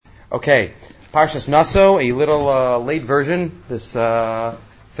Okay, Parshat Naso, a little late version this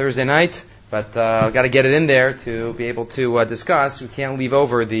Thursday night, but got to get it in there to be able to discuss. We can't leave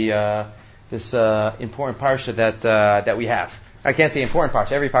over the this important parsha that we have. I can't say important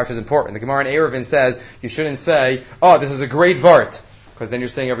parsha. Every parsha is important. The Gemara in Eruvin says you shouldn't say, "Oh, this is a great vart," because then you're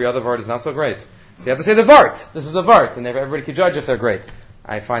saying every other vart is not so great. So you have to say the vart. This is a vart, and everybody can judge if they're great.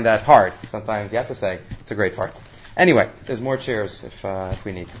 I find that hard. Sometimes you have to say it's a great vart. Anyway, there's more chairs if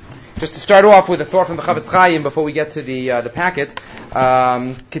we need. Just to start off with a thought from the Chavetz Chaim before we get to the packet.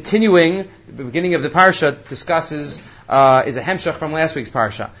 Continuing, the beginning of the parsha discusses is a hemshach from last week's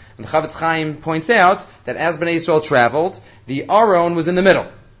parsha, and the Chavetz Chaim points out that as Bnei Yisrael traveled, the Aron was in the middle.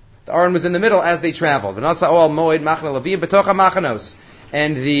 The Aron was in the middle as they traveled. And the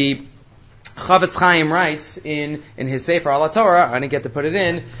Chavetz Chaim writes in his Sefer Al Torah, I didn't get to put it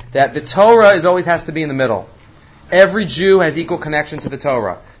in, that the Torah always has to be in the middle. Every Jew has equal connection to the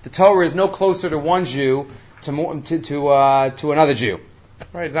Torah. The Torah is no closer to one Jew to another Jew.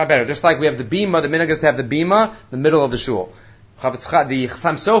 Right? It's not better. Just like we have the bima, the minhag is to have the bima, the middle of the shul. The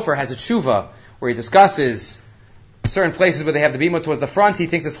Chassam Sofer has a tshuva where he discusses certain places where they have the bima towards the front. He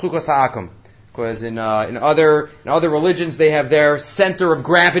thinks it's chukas ha'akum. Because in other religions they have their center of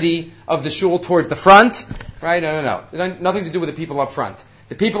gravity of the shul towards the front. Right? No. Nothing to do with the people up front.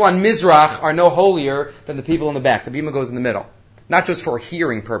 The people on Mizrach are no holier than the people in the back. The bima goes in the middle. Not just for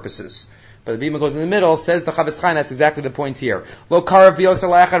hearing purposes. But the bima goes in the middle, says the Chavetz Chaim, that's exactly the point here. Lo karav biyosar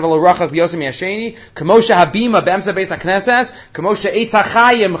la'echad v'lo rachak biyosar mi'asheni, k'moshe habima b'emsa beis ha'knesses, k'moshe eitz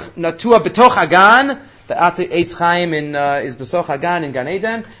ha'chayim natua b'toch hagan, the eitz chayim is b'soch hagan in Gan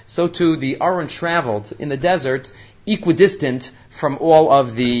Eden, so too the Aron traveled in the desert, equidistant from all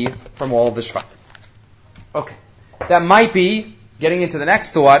of the Shvat. Okay. That might be, getting into the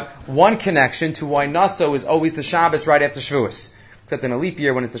next thought, one connection to why Naso is always the Shabbos right after Shavuos. Except in a leap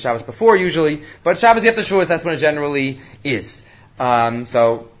year when it's the Shabbos before usually. But Shabbos after Shavuos, that's when it generally is.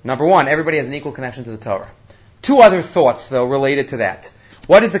 So, number one, everybody has an equal connection to the Torah. Two other thoughts, though, related to that.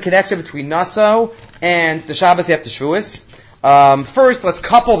 What is the connection between Naso and the Shabbos after Shavuos? First, let's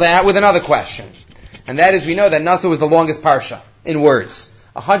couple that with another question. And that is, we know that Naso is the longest parsha in words.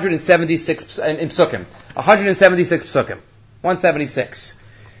 176 in psukim. 176 psukim. 176.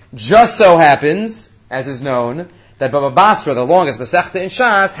 Just so happens, as is known, that Baba Basra, the longest Masechta in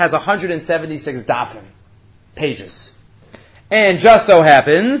Shas, has 176 dafim, pages. And just so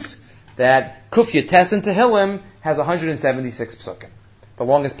happens that Kuf Yates in Tehillim has 176 psukim, the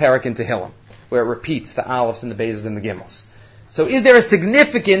longest parak in Tehillim, where it repeats the aleph and the bezes and the gimels. So is there a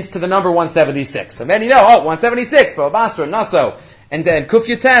significance to the number 176? So many know, 176, Baba Basra, Naso. And then Kuf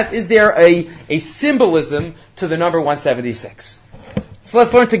Yates, is there a symbolism to the number 176? So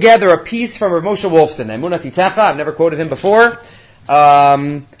let's learn together a piece from Rav Moshe Wolfson, Emunas Itecha. I've never quoted him before.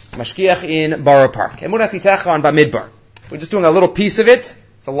 Mashgiach in Borough Park. Emunas Itecha on Bamidbar. We're just doing a little piece of it.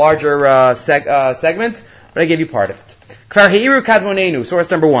 It's a larger segment, but I gave you part of it. Kvar Heiru Kadmonenu, source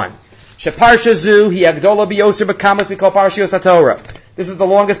number 1. Sheparsha zu hi agdola biyoser b'kamas mikol parshios haTorah. This is the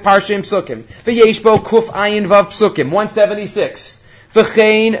longest parsha in Psukim. V'yeshbo kuf ayin vav Psukim, 176.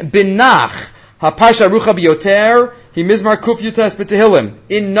 V'chein binach ha-parsha rucha biyoter hi mizmar kuf yutes b'tehillim.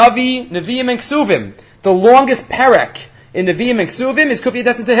 In Nevi'im and Ksuvim, the longest parak in Nevi'im and Ksuvim is kuf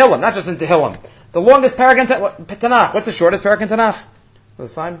yutes in Tehillim, not just in Tehillim. The longest parak in Tanakh. What's the shortest parak in Tanakh? What's the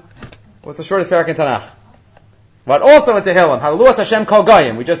sign? What's the shortest parak in Tanakh? But also in Tehillim. Hallelujah Hashem kol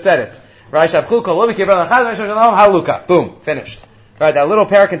goyim. We just said it. Hallelujah. Boom. Finished. Right, that little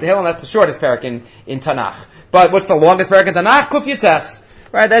parak in Tehillim, that's the shortest parak in Tanakh. But what's the longest parak in Tanakh? Kuf Yates.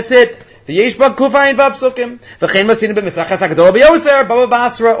 Right, that's it. V'yesh ba kuf ayin vav psukim. V'chein masinu b'misachas hagdol b'yoser. Baba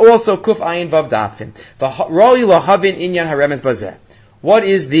Basra, also kuf ayin vav dafim. V'roi lahavin inyan haremes bazeh. What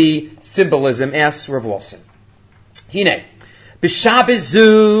is the symbolism? Asks Rav Wolfson. Hine. B'shabes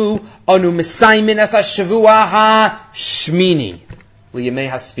zu anu mesaymin es ha-shavua ha-shmini. Liyamei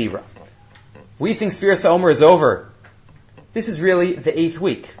ha-sfira. We think Sfiras HaOmer is over. This is really the 8th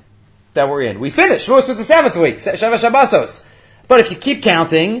week that we're in. We finished. Shavuos was the 7th week. Sheva Shabbosos. But if you keep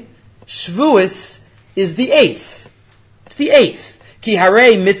counting, Shavuos is the 8th. It's the 8th. Ki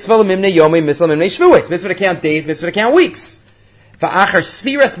harei mitzvah l'mimnei yomei mitzvah l'mimnei Shavuos. Mitzvah to count days, mitzvah to count weeks. Va'achar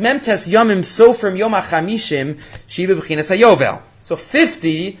sfiras memtes yomim sofrim yom ha'chamishim shiva b'chinas hayovel. So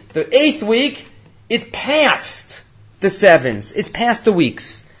 50, the 8th week, it's past the 7s. It's past the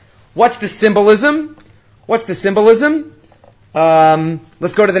weeks. What's the symbolism? Let's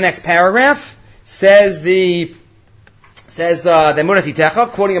go to the next paragraph. Says the Emunas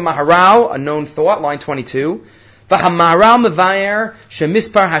Itecha, quoting a Maharal, a known thought, line 22. V'hamaharal mevayer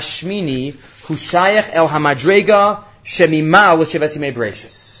shemispar hashmini hu shayach el hamadrega shemimal l'sheves yimei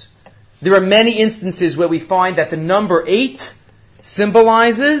breishis. there are many instances where we find that the number 8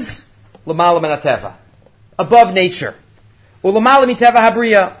 symbolizes L'mala min hateva, above nature. U'L'mala miteva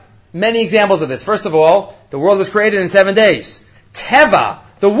habriya. Many examples of this. First of all, the world was created in 7 days. Teva,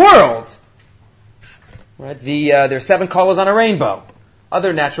 the world. Right? There are 7 colors on a rainbow.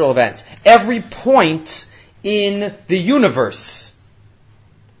 Other natural events. Every point in the universe,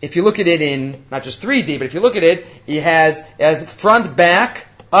 if you look at it in not just 3D, but if you look at it, it has front, back,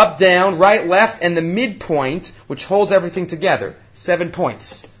 up, down, right, left, and the midpoint, which holds everything together. 7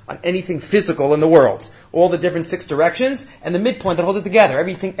 points on anything physical in the world. All the different 6 directions, and the midpoint that holds it together.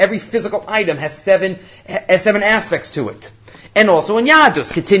 Every physical item has 7 aspects to it. And also in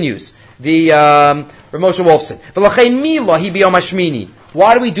Yadus, continues the Ramosha Wolfson. V'lachein Mila hi b'yom hashmini.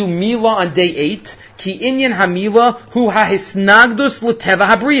 Why do we do Mila on day 8? Ki inyan hamila hu hahisnagdus l'teva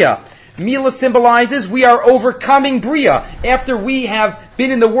habriya. Mila symbolizes we are overcoming Bria. After we have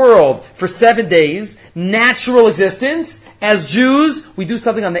been in the world for 7 days, natural existence, as Jews, we do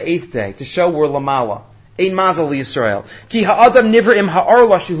something on the 8th day to show we're Lamala. Ein mazal Yisrael. Ki ha'adam nivra im ha'ar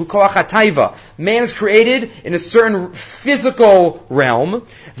lashu koach ha'taiva. Man is created in a certain physical realm.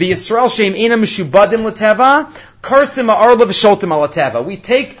 V'Yisrael sheim ena mishubadim l'teva, karsim ha'ar v'sholtim al-teva. We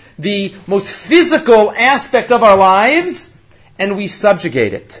take the most physical aspect of our lives and we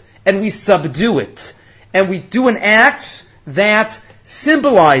subjugate it. And we subdue it. And we do an act that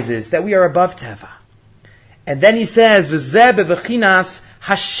symbolizes that we are above Teva. And then he says, V'zeh be'v'chinas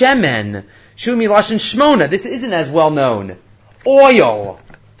hashemen, shu milashon shmona. This isn't as well known. Oil.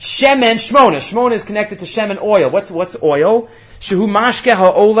 Shemen, shmona. Shmona is connected to shemen, oil. What's oil? Shehu mashke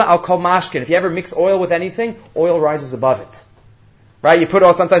ha'ola al kol mashken. If you ever mix oil with anything, oil rises above it. Right? You put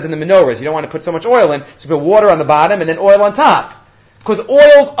oil sometimes in the menorahs. You don't want to put so much oil in, so you put water on the bottom and then oil on top. Because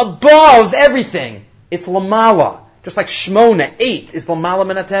oil's above everything. It's lamala. Just like shmona, 8 is lamala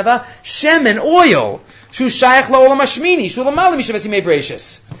min hateva. Shemen, oil. Shu shayach la'olam hashmini. Shu lamala mishavas yimei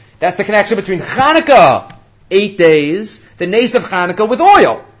breishis. That's the connection between Chanukah, 8 days, the nes of Chanukah with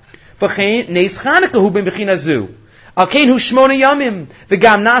oil. V'chein nes Chanukah hu ben b'china zu. Al kein hu shmona yamim.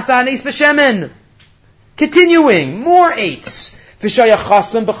 V'gam nasa nes b'shemen. Continuing, more 8s.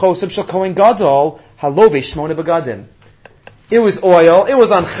 V'shayachasam b'chosam shel kohen gadol. Halove shmona b'gadim. It was oil. It was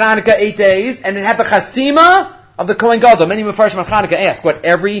on Chanukah 8 days, and it had the chasima of the Kohen Gadol. Many Mefarshim on Chanukah ask, what,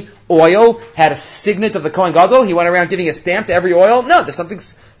 every oil had a signet of the Kohen Gadol? He went around giving a stamp to every oil? No, there's something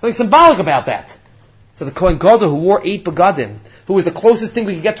symbolic about that. So the Kohen Gadol who wore 8 begadim, who was the closest thing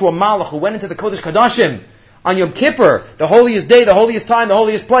we could get to a malach, who went into the Kodesh Kadashim on Yom Kippur, the holiest day, the holiest time, the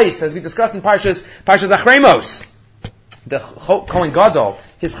holiest place, as we discussed in Parshas Achremos. The Kohen Gadol,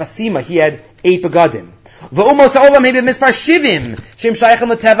 his chasima, he had 8 begadim. We bring 70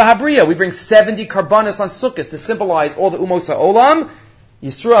 karbanos on Sukkot to symbolize all the umos ha'olam.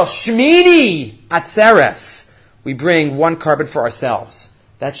 Yisrael Shmini Atzeres. We bring 1 carbon for ourselves.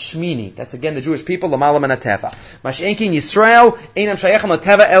 That's Shmini. That's again the Jewish people. L'mala min hateva. Mash'enkin Yisrael einam shayechem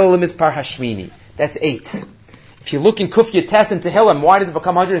l'teva el l'mispar hashmini. That's 8. If you look in Kuf Yates and Tehillim, why does it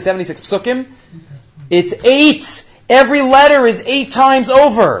become 176 psukim? It's 8. Every letter is 8 times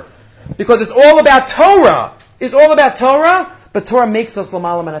over. Because it's all about Torah. It's all about Torah, but Torah makes us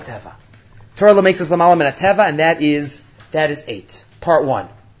l'mala min hateva. Torah makes us l'mala min hateva, and that is 8. Part 1.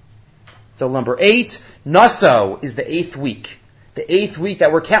 So number 8, Naso is the 8th week. The 8th week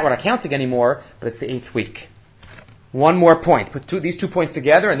that we're not counting anymore, but it's the 8th week. One more point. Put these 2 points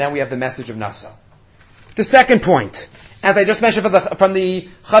together, and then we have the message of Naso. The second point, as I just mentioned from the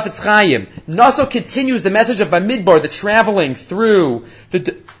Chafetz Chaim, Naso continues the message of Bamidbar, the traveling through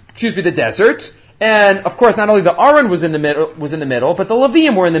the desert, and of course, not only the Aron was in the middle, but the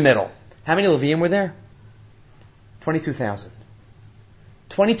Levium were in the middle. How many Levium were there? 22,000.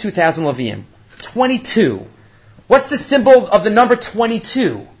 22,000 Levium. 22. What's the symbol of the number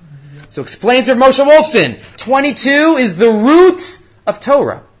 22? So explains Rav Moshe Wolfson. 22 is the root of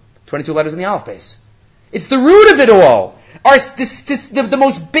Torah. 22 letters in the Aleph base. It's the root of it all. The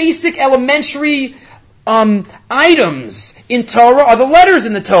most basic elementary items in Torah are the letters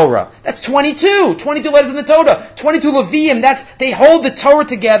in the Torah. That's 22. 22 letters in the Torah. 22 Levium. They hold the Torah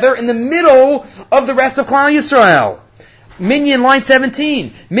together in the middle of the rest of Klal Yisrael. Minyan, line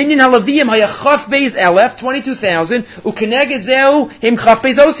 17. Minyan haLeviim hayachaf beis elef, 22,000. Ukeneged zeu him chaf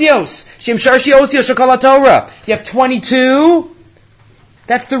beis osios. Shem sharshi osios shekol Torah. You have 22.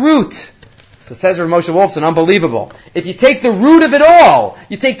 That's the root. So says Rav Moshe Wolfson, unbelievable. If you take the root of it all,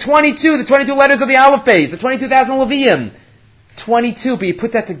 you take 22, the 22 letters of the Aleph Beis, the 22,000 Levium, 22, but you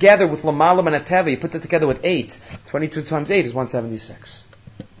put that together with L'mala min hateva, you put that together with 8. 22 times 8 is 176.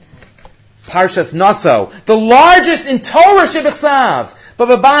 Parshas Naso, the largest in Torah Shebichsav,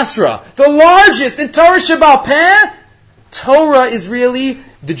 Baba Basra, the largest in Torah Shebal Peh. Torah is really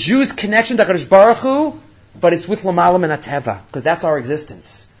the Jews' connection to HaKadosh Baruch Hu, but it's with Lamalam and Ateva, because that's our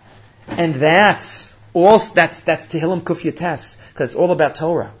existence. And that's Tehillim Kuf Yates, because it's all about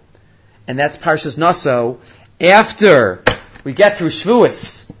Torah. And that's Parshas Naso, after we get through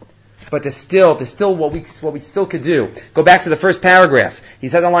Shavuos. But there's still what we still could do. Go back to the first paragraph. He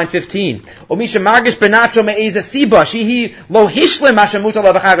says on line 15, if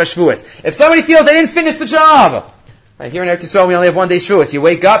somebody feels they didn't finish the job, right here in Eretz Yisrael we only have one day Shavuos. You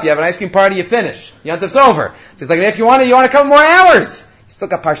wake up, you have an ice cream party, you finish. Yantiv's over. So it's like, if you want a couple more hours, you still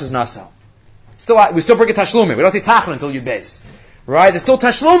got Parshas Naso. We still bring a Tashlumin. We don't say Tachlin until you base. Right? There's still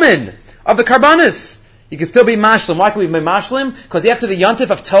Tashlumin of the Karbanis. You can still be mashlim. Why can we be mashlim? Because after the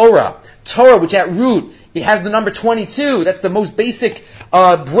yontif of Torah, which at root, it has the number 22, that's the most basic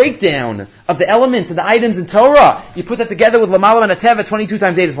breakdown of the elements and the items in Torah. You put that together with Lamalam and Ateva, 22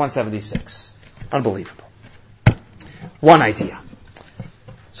 times 8 is 176. Unbelievable. One idea.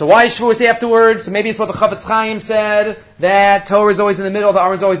 So why is Shavuos afterwards? So maybe it's what the Chavetz Chaim said, that Torah is always in the middle, the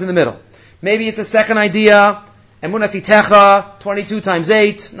Aron is always in the middle. Maybe it's a second idea, Emunas Itecha, 22 times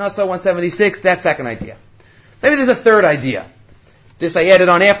 8, Naso 176, that second idea. Maybe there's a third idea. This I added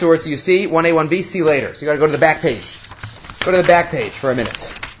on afterwards, so you see, 1A, 1B, see later. So you gotta go to the back page. Go to the back page for a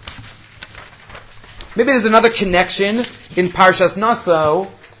minute. Maybe there's another connection in Parshas Naso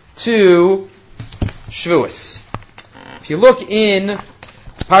to Shavuos. If you look in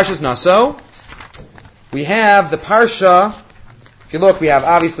Parshas Naso, we have the Parsha. If you look, we have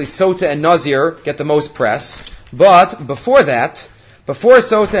obviously Sota and Nazir get the most press. But before that, before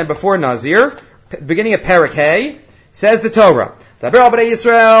Sota and before Nazir, beginning of Perek Hey, says the Torah, Daber al Bnei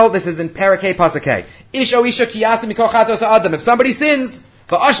Yisrael, this is in Perek Hey, Pasuk Hey, Ish o Isha ki yasim mikol chatos ha'adam, if somebody sins,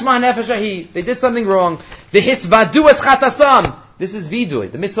 v'ashma nefesh ahi, they did something wrong, v'hisvadu es chatasam, this is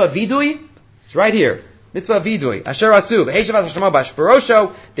vidui, the mitzvah of vidui, it's right here, mitzvah of vidui, asher asu, v'heshav ha'shamo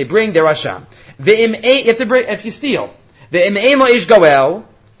b'ashperosho, they bring their asham, if you steal, v'im emo ish goel,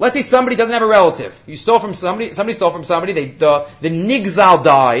 let's say somebody doesn't have a relative. You stole from somebody stole from somebody, the nigzal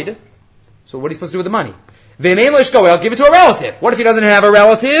died. So what are you supposed to do with the money? Give it to a relative. What if he doesn't have a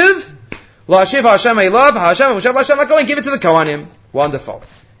relative? Go and give it to the Kohanim. Wonderful.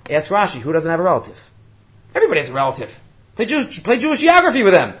 Ask Rashi, who doesn't have a relative? Everybody has a relative. Play Jewish geography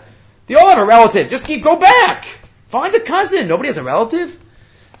with them. They all have a relative. Just go back. Find a cousin. Nobody has a relative.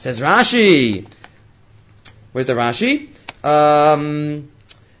 Says Rashi. Where's the Rashi?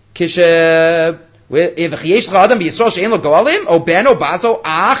 If yesh לך אדם בישראל שאין לו גואלים, או בן, או בז, או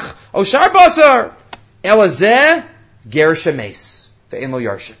אח, או שר בשר, אלא זה ger shemes, ואין לו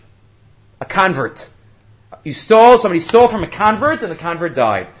ירשם. A convert. Somebody stole from a convert, and the convert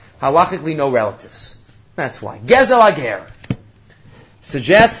died. Halachically, no relatives. That's why. Gezel ager.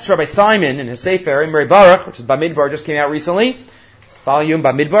 Suggests Rabbi Simon in his Sefer, in Meri Baruch, which is Bamidbar, just came out recently, volume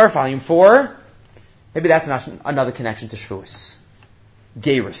Bamidbar, volume 4. Maybe that's another connection to Shavuos.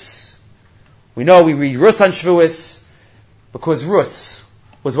 Geirus. We know we read Rus on Shavuos because Rus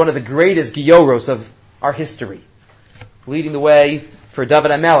was one of the greatest Gioros of our history. Leading the way for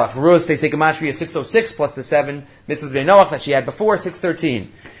David HaMelech. Rus, they say Gematria 606 plus the 7 Mrs. Bnei Noach that she had before,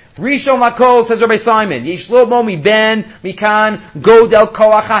 613. Rishon Lakol, says Rabbi Simon, Yesh lo mo mi ben mikan godel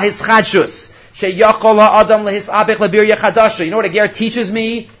koach ha-hischadshus sheyachol ha-adam lehisabech lebirya chadasha. You know what a ger teaches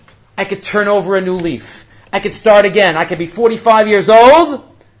me? I could turn over a new leaf. I could start again. I could be 45 years old,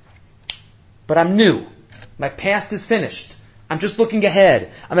 but I'm new. My past is finished. I'm just looking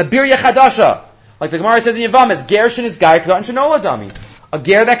ahead. I'm a birya chadasha. Like the Gemara says in Yevamos, gershin is gai katan shenola dami. A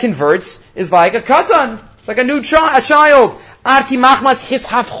ger that converts is like a katan. It's like a new child. Arki machmas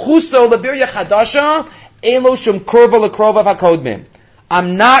hishafchuso lebirya chadasha elo shum kurva lekrova hakodmim.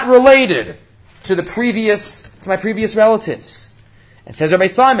 I'm not related to my previous relatives. It says Rabbi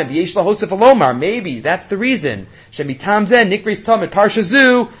Simon, V'yesh lahosef alomar, maybe that's the reason. Shemitam zen nikris tamid parsha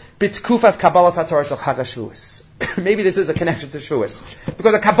zu bitkufas kabbalas haTorah shel Chag HaShavuos. Maybe this is a connection to Shavuos,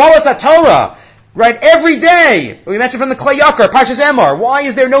 because a kabbalas haTorah, right? Every day we mentioned from the Klei Yakar, Parshas Emor. Why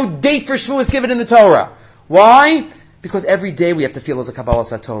is there no date for Shavuos given in the Torah? Why? Because every day we have to feel as a kabbalas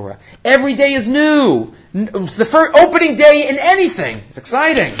haTorah. Every day is new. It's the first opening day in anything. It's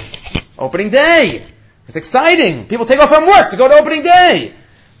exciting. Opening day. It's exciting. People take off from work to go to opening day.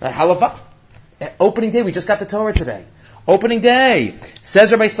 Opening day, we just got the Torah today. Opening day.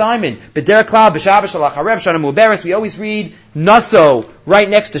 Says Rabbi Simon, B'derech klal b'Shabbat shel acharev shana mu'beres. We always read Naso right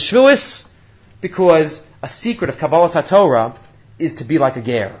next to Shavuos, because a secret of Kabbalas HaTorah is to be like a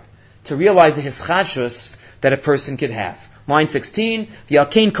ger, to realize the hischadshus that a person could have. Line 16,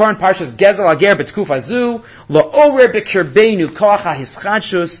 V'yalkein koran parshas gezel hager b'tkufa zu, la'orer b'kirbeinu koach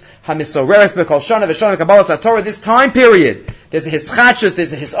ha'hischadshus ha'misoreres b'kol shana v'shana kabbalas ha'torah. This time period, there's a hischadshus,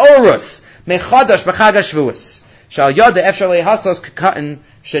 there's a hisorus, mechadash b'chag ha'shvuos. Shal yada efshar le'hasos k'katan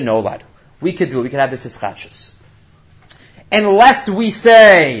shenolad. We could do it, we could have this hischadshus. And lest we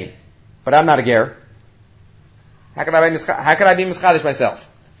say, but I'm not a ger. How could I be mischadish myself?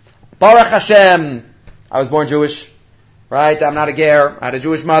 Baruch Hashem, I was born Jewish. Right? I'm not a ger. I had a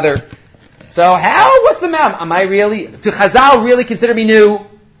Jewish mother. So what's the matter? Am I really, do Chazal really consider me new?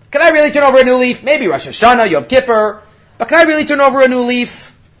 Can I really turn over a new leaf? Maybe Rosh Hashanah, Yom Kippur. But can I really turn over a new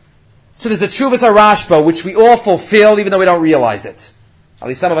leaf? So there's a Tshuvas HaRashba, which we all fulfill even though we don't realize it. At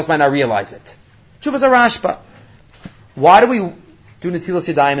least some of us might not realize it. Tshuvas HaRashba. Why do we do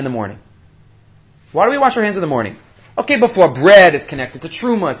Netilas Yadayim in the morning? Why do we wash our hands in the morning? Okay, before bread is connected to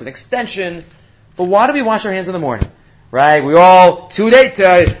Truma, it's an extension. But why do we wash our hands in the morning? Right? We all,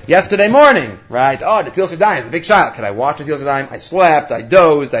 yesterday morning, right? Oh, Netilas Yadayim is the big shayla. Can I wash Netilas Yadayim? I slept, I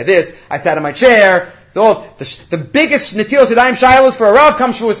dozed, I sat in my chair. So the biggest Netilas Yadayim shaylas for a Rav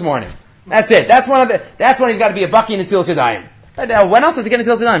comes Shavuos morning. That's it. That's when he's got to be a bucky in Netilas Yadayim. When else does he get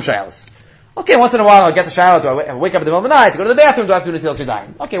Netilas Yadayim shaylas? Okay, once in a while I'll get the shayla. Do I wake up in the middle of the night to go to the bathroom? Do I have to do Netilas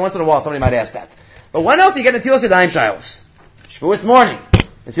Yadayim? Okay, once in a while somebody might ask that. But when else do you get Netilas Yadayim shaylas? Shavuos morning.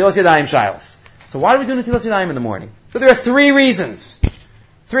 Netilas Yadayim shaylas. So why do we do Netilas Yadayim in the morning? So there are three reasons.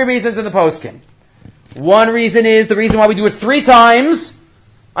 Three reasons in the poskim. One reason is the reason why we do it 3 times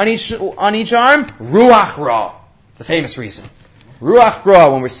on each arm. Ruach Ra. The famous reason. Ruach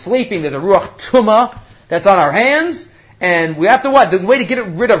Ra. When we're sleeping, there's a Ruach Tuma that's on our hands. And we have to what? The way to get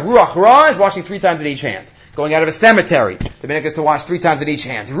rid of Ruach Ra is washing 3 times in each hand. Going out of a cemetery, the minhag is to wash 3 times in each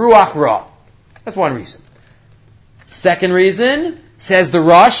hand. Ruach Ra. That's one reason. Second reason, says the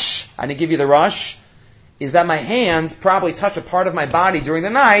Rush, I didn't give you the Rush, is that my hands probably touch a part of my body during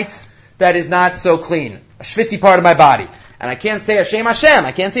the night that is not so clean. A schwitzy part of my body. And I can't say Hashem Hashem.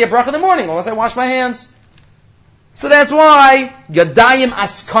 I can't say a bracha in the morning unless I wash my hands. So that's why, Yadayim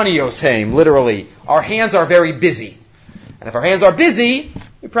Askanios Heim, literally, our hands are very busy. And if our hands are busy,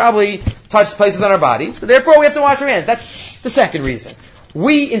 we probably touch places on our body. So therefore we have to wash our hands. That's the second reason.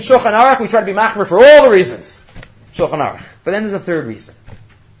 We, in Shulchan Aruch, we try to be machmer for all the reasons. Shulchan Aruch. But then there's a third reason.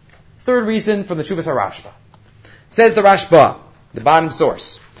 Third reason from the Tshuvas HaRashba. Says the Rashba, the bottom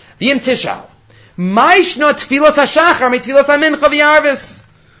source. V'yim tishal. Ma'ishna tfilas hashachar me tfilas hamincha v'yarvis.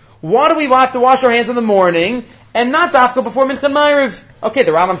 Why do we have to wash our hands in the morning and not dafka before mincha and ma'ariv? Okay,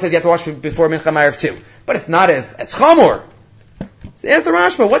 the Rambam says you have to wash before mincha and ma'ariv too. But it's not as chamor. So ask the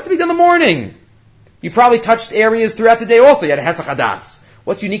Rashba, what's to be done in the morning? You probably touched areas throughout the day also. You had a hesach hadas.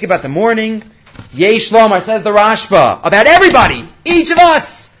 What's unique about the morning? Yesh lomar, says the Rashba, about everybody, each of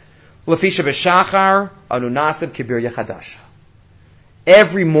us. Lefisha b'shachar anu nasib kibir yachadasha.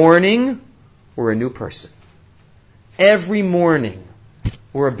 Every morning, we're a new person. Every morning,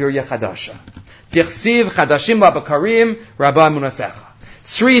 we're a bir yachadasha. Dichsiv chadashim ba'bakarim rabba munasecha.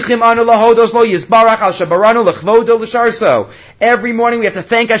 Tzrichim anu lahodos lo yizbarach al shabaranu lechvodo l'sharso. Every morning we have to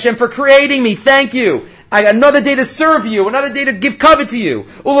thank Hashem for creating me. Thank you. Another day to serve you. Another day to give covet to you.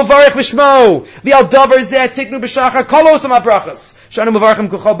 Ulevarech v'shmo. V'al davar zeh tiknu b'shachar kol osam ha'brachas. Shanu mevarchim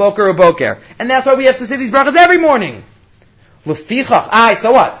kuchol boker u'boker. And that's why we have to say these brachas every morning. Lefichach.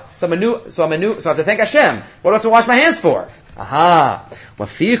 So what? So I have to thank Hashem. What do I have to wash my hands for? Aha.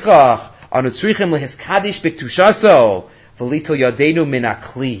 Lefichach. Anu tzrichim lehiskadish b'ktushaso. V'litel yadenu min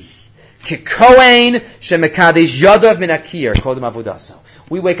akli. Kikohen shemekadesh yadav min akir. Kodem avodaso.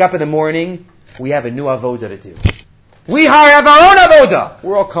 We wake up in the morning, we have a new avoda to do. We have our own avoda.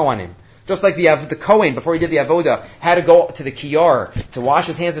 We're all kohanim. Just like the Kohen, before he did the avoda, had to go to the kiyar to wash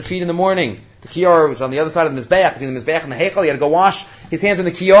his hands and feet in the morning. The kiyar was on the other side of the mizbeach, between the mizbeach and the heichal. He had to go wash his hands in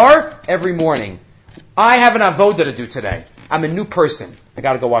the kiyar every morning. I have an avoda to do today. I'm a new person. I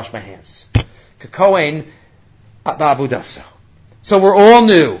got to go wash my hands. Kikohen ba'avodaso. So we're all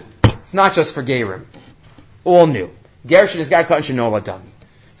new. It's not just for Gerim. All new. Gershon is God Katan Shenola Dami.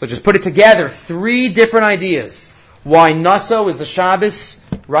 So just put it together. 3 different ideas. Why Naso is the Shabbos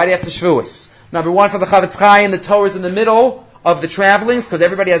right after Shavuos. Number 1, for the Chavetz Chaim, the Torah is in the middle of the travelings because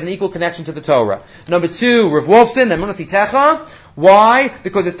everybody has an equal connection to the Torah. Number 2, Rav Wolfson, the Emunah Sitecha. Why?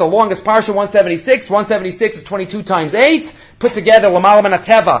 Because it's the longest parsha, 176. 176 is 22 times 8. Put together L'malam and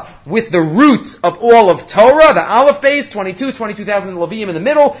Ateva with the root of all of Torah, the Aleph base, 22,000 Levium in the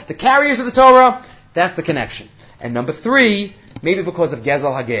middle, the carriers of the Torah. That's the connection. And number 3, maybe because of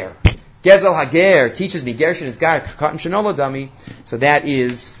Gezel Hager. Gezel Hager teaches me Gershon is God Katan Shenola Dami. So that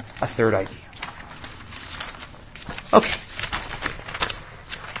is a third idea. Okay.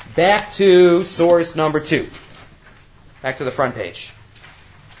 Back to source number 2. Back to the front page.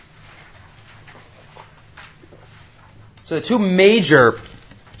 So the two major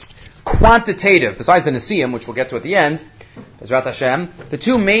quantitative, besides the Nesiim, which we'll get to at the end, Bezrat Hashem, the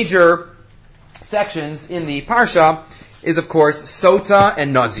two major sections in the Parsha is, of course, Sota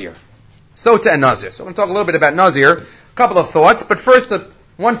and Nazir. Sota and Nazir. So I'm going to talk a little bit about Nazir, a couple of thoughts, but first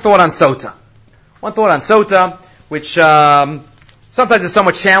one thought on Sota. One thought on Sota, which sometimes is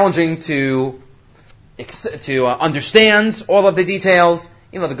somewhat challenging to understand all of the details.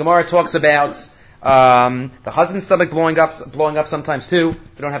 Even though the Gemara talks about the husband's stomach blowing up sometimes too.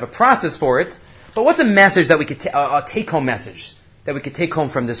 We don't have a process for it. But what's a message that we could a take-home message that we could take home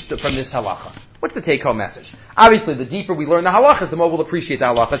from this halacha? What's the take-home message? Obviously, the deeper we learn the halachas, the more we'll appreciate the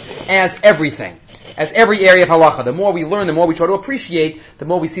halachas as everything, as every area of halacha. The more we learn, the more we try to appreciate, the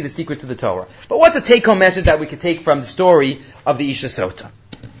more we see the secrets of the Torah. But what's a take-home message that we could take from the story of the Isha Sota?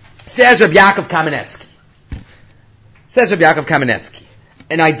 Says Rabbi Yaakov Kamenetsky.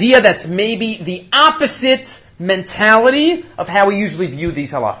 An idea that's maybe the opposite mentality of how we usually view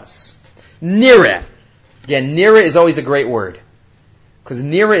these halachas. Nira. Again, nira is always a great word. Because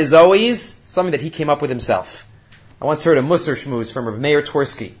nira is always something that he came up with himself. I once heard a Musar Shmuz from Rav Meir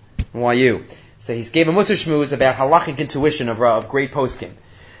Tversky, NYU. So he gave a Musar Shmuz about halachic intuition of great poskim.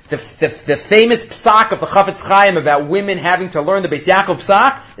 The famous psak of the Chafetz Chaim about women having to learn the Beis Yaakov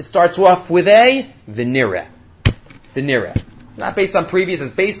psak, it starts off with the nira. The nira. Not based on previous,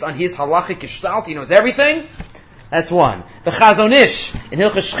 it's based on his halachic gestalt. He knows everything. That's one. The Chazon Ish in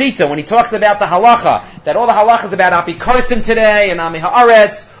Hilchos Shchita, when he talks about the halacha, that all the halachas about Apikosim today and Ami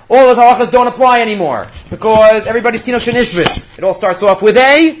Haaretz, all those halachas don't apply anymore because everybody's Tinoch Shenishbis. It all starts off with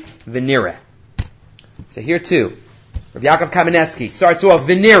the nira. So here too, Rabbi Yaakov Kamenetsky starts off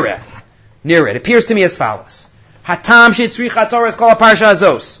Nira. It appears to me as follows. Hatam she'tzricha Torah is called a Parsha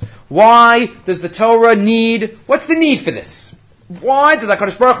Azos. Why does the Torah need, what's the need for this? Why does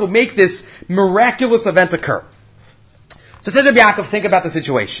HaKadosh Baruch Hu make this miraculous event occur? So says Rabbi Yaakov, think about the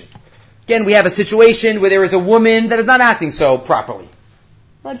situation. Again, we have a situation where there is a woman that is not acting so properly.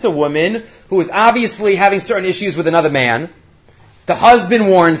 Right? It's a woman who is obviously having certain issues with another man. The husband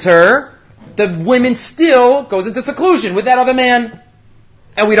warns her. The woman still goes into seclusion with that other man.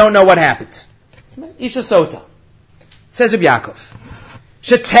 And we don't know what happened. Isha Sota. Says Rabbi Yaakov.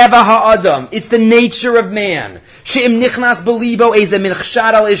 Sheteva ha'adam. It's the nature of man. She'im nichnas belibo eze min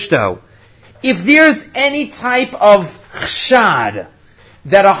chshad al ishto. If there's any type of chshad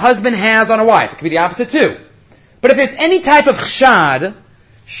that a husband has on a wife, it could be the opposite too. But if there's any type of chshad,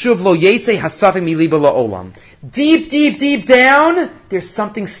 shuv lo yetze hasafim milibo la'olam. Deep down, there's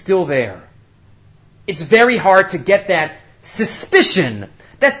something still there. It's very hard to get that suspicion,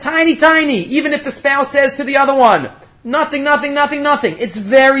 that tiny, even if the spouse says to the other one, nothing. It's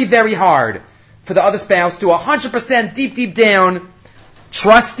very, very hard for the other spouse to 100% deep down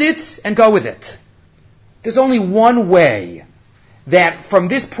trust it and go with it. There's only one way that from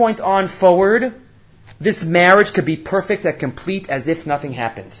this point on forward, this marriage could be perfect and complete as if nothing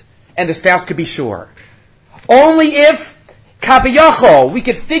happened. And the spouse could be sure. Only if, kaviyachol, we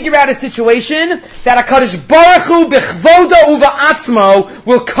could figure out a situation that HaKadosh Baruch Hu b'chvoda uva'atzmo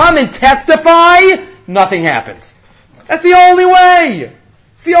will come and testify, nothing happened. That's the only way.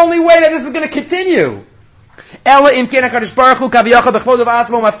 It's the only way that this is going to continue. Ela imken HaKadosh Baruch Hu kaviyachol b'chvoda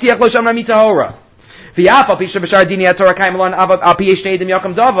uva'atzmo mavtiach lo sham nami tahora. And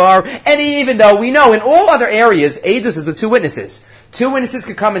even though we know in all other areas, Eidos is with two witnesses. Two witnesses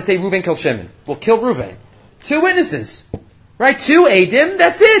could come and say, Reuven killed Shimon. We'll kill Reuven. Two witnesses. Right? Two Eidim,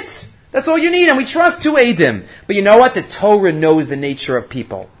 that's it. That's all you need, and we trust two Eidim. But you know what? The Torah knows the nature of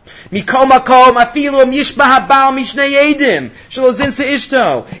people. Even if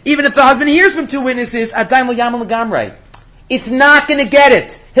the husband hears from two witnesses, it's not going to get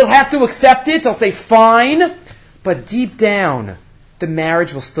it. He'll have to accept it. He'll say, fine. But deep down, the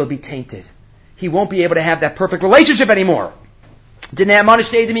marriage will still be tainted. He won't be able to have that perfect relationship anymore.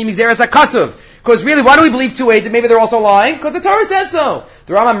 Because really, why do we believe two Eidim? Maybe they're also lying? Because the Torah says so.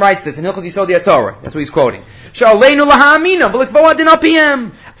 The Rambam writes this in Hilchos Yisod Torah. That's what he's quoting.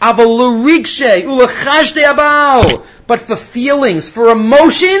 But for feelings, for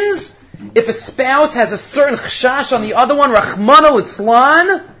emotions, if a spouse has a certain chashash on the other one, Rahman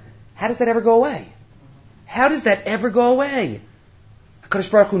al-Itzlan, how does that ever go away? How does that ever go away?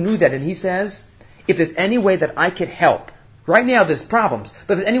 HaKadosh Baruch Hu knew that, and he says, if there's any way that I could help, right now there's problems,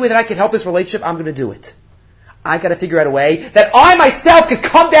 but if there's any way that I could help this relationship, I'm going to do it. I got to figure out a way that I myself could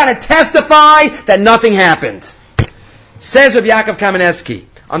come down and testify that nothing happened. Says Rabbi Yaakov Kamenetsky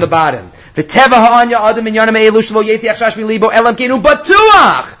on the bottom, V'teva ha'anya adam minyanam e'elu shelo yesi achshash milibo elam keinu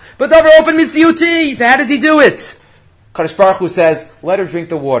batuach. But over often misyuti. So how does he do it? HaKadosh Baruch Hu says, let her drink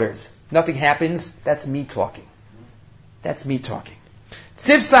the waters. Nothing happens. That's me talking. That's me talking.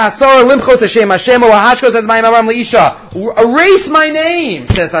 Erase my name,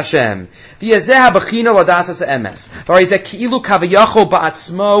 says Hashem.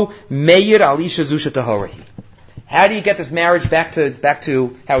 How do you get this marriage back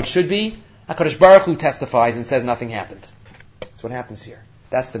to how it should be? HaKadosh Baruch Hu testifies and says nothing happened. That's what happens here.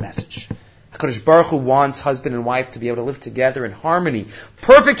 That's the message. HaKadosh Baruch Hu wants husband and wife to be able to live together in harmony.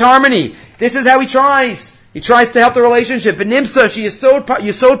 Perfect harmony. This is how he tries. He tries to help the relationship. V'nimsa, yesod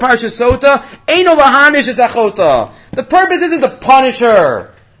parshas sota, eino lahanish es achota. The purpose isn't to punish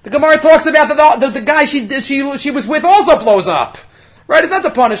her. The Gemara talks about the guy she was with also blows up. Right? It's not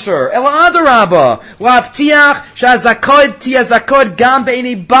to punish her. Ela adarabba. La'avtiach sha'azakod tiyazakod gam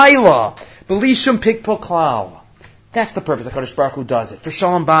be'enei baila. B'lishum pikpol klal. That's the purpose HaKadosh Baruch Hu does it. For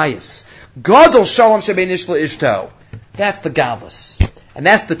shalom bayis. Gadol shalom shebeinish le'ishto. That's the gavus. And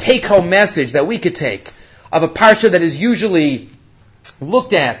that's the take-home message that we could take of a parsha that is usually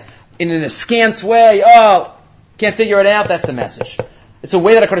looked at in an askance way. Oh, can't figure it out. That's the message. It's a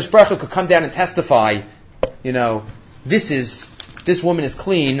way that HaKadosh Baruch Hu could come down and testify, this woman is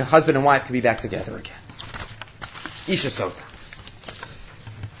clean, husband and wife can be back together again. Isha Sota.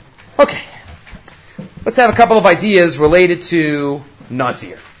 Okay. Let's have a couple of ideas related to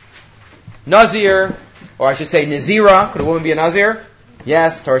Nazir. Nazir, or I should say Nazira. Could a woman be a Nazir?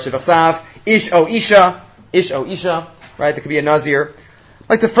 Yes. Torah Shebachsav. Ish o Isha. Ish o Isha. Right, there could be a Nazir. I'd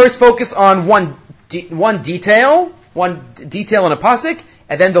like to first focus on one detail in a pasuk,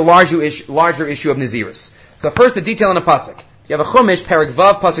 and then the larger issue of Naziris. So first, the detail in a pasuk. You have a Chumash, Perek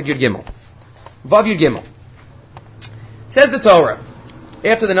Vav, pasuk Yud Gimel. Vav Yud Gimel. Says the Torah,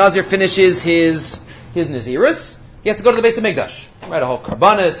 after the Nazir finishes his Naziris, he has to go to the base of Mikdash. Right, a whole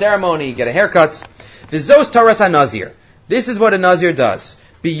karbana ceremony, get a haircut. V'zos Taras HaNazir. This is what a Nazir does.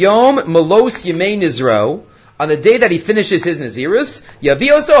 Biyom Melos Yemei Nizro, on the day that he finishes his Naziris, Yavi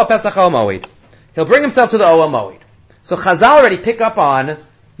Oso al Pesach al Moed. He'll bring himself to the Oel Moed. So Chazal already pick up on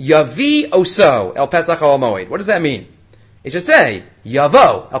Yavi Oso el Pesach al Moed. What does that mean? It should say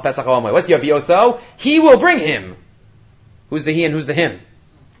Yavo el Pesach al Moed. What's Yavi Oso? He will bring him. Who's the he and who's the him?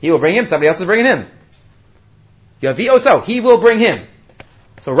 He will bring him. Somebody else is bringing him. Yavi Oso. He will bring him.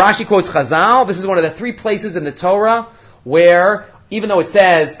 So Rashi quotes Chazal. This is one of the 3 places in the Torah where, even though it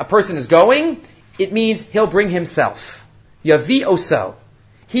says a person is going, it means he'll bring himself. Yavi Oso.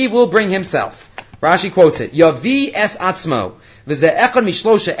 He will bring himself. Rashi quotes it. Yavi es atzmo. V'zeh echad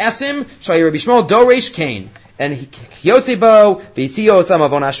mishlosha esim shayir Rabbi Shmuel doresh kain. And Yotze bo v'yitziyo osam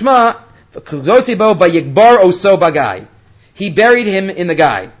avon hashma Yotze bo v'yigbar oso bagai. He buried him in the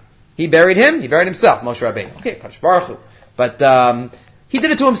guy. He buried himself, Moshe Rabbeinu. Okay, Kadosh Baruch Hu. But he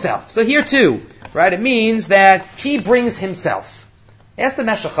did it to himself. So here too, right, it means that he brings himself. Ask the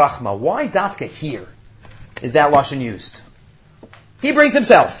Meshech Chachma, why Dafka here is that Lashon used? He brings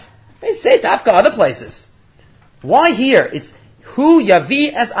himself. They say Dafka other places. Why here? It's Hu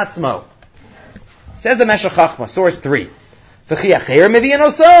Yavi Es Atzmo. Says the Meshech Chachma, source 3. V'chi acher mevi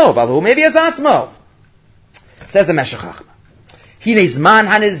enoso, v'hu mevi es atzmo. Says the Meshech Chachma. Hine zman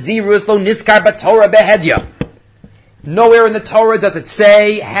hanezirus lo niskar b'Torah behedya. Nowhere in the Torah does it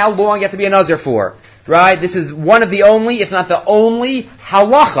say how long you have to be a Nazir for. Right? This is one of the only, if not the only,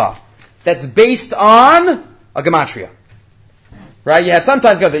 halacha that's based on a gematria. Right? You have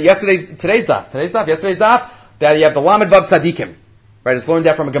sometimes today's daf, that you have the Lamed Vav Tzadikim. Right? It's learned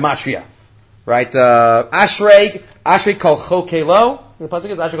that from a gematria. Right? Ashrei kol chokelo. The pasuk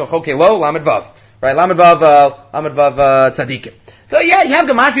is Ashrei kol chokelo, Lamed Vav. Right? Lamed Vav Tzadikim. So yeah, you have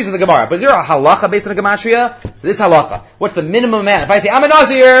gematrias in the Gemara, but is there a halacha based on a gematria? So this halacha, what's the minimum amount? If I say I'm a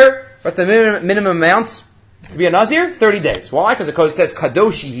Nazir, what's the minimum amount to be a Nazir? 30 days. Why? Because the code says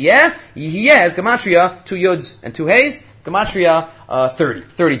kadosh yihiyeh. Yihiyeh is gematria, 2 yuds and 2 heys. Gematria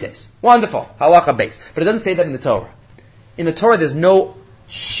 30 days. Wonderful, halacha based. But it doesn't say that in the Torah. In the Torah, there's no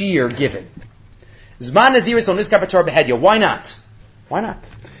shear given. Zman Naziris on Niskar b'Torah behedya. Why not?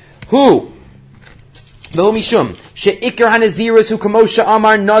 Who? V'hu mishum she'ikar hanazirus hu kamosha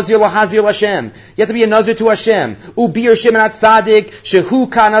amar nazir lahazir Hashem. You have to be a nazir to Hashem. Ubir shemanat tzadik shehu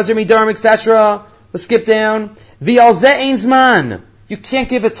ka nazir midarim, etc. Let's skip down. V'al ze ein zman. You can't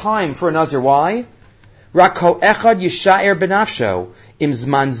give a time for a nazir. Why? Rak ho echad yishaer benafsho im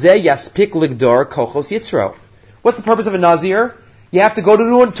zman ze yaspik ligdor kochos yitzro. What's the purpose of a nazir? You have to go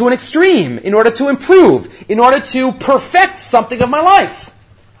to an extreme in order to improve, in order to perfect something of my life.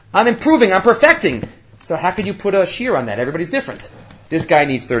 I'm improving, I'm perfecting. So how could you put a shear on that? Everybody's different. This guy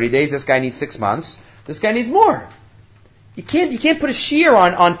needs 30 days, this guy needs 6 months, this guy needs more. You can't put a shear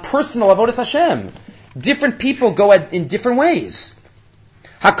on personal avodas Hashem. Different people go in different ways.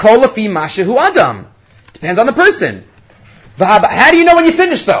 Hakol lafi mashehu adam. Depends on the person. How do you know when you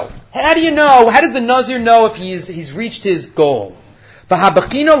finish, though? How do you know? How does the Nazir know if he's reached his goal? How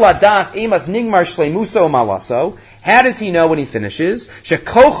does he know when he finishes? You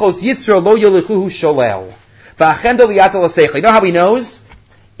know how he knows?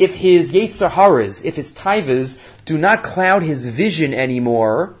 If his Yetzer Haras, if his Taivas do not cloud his vision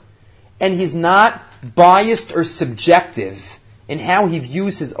anymore, and he's not biased or subjective in how he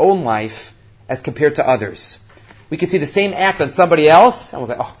views his own life as compared to others. We could see the same act on somebody else, and was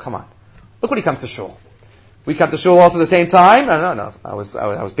like, oh, come on. Look when he comes to shul. We come to shul also at the same time? No. I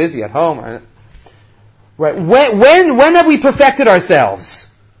was busy at home. Right. When have we perfected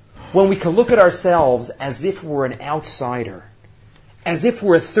ourselves? When we can look at ourselves as if we're an outsider. As if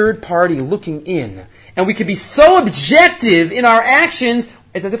we're a third party looking in. And we could be so objective in our actions,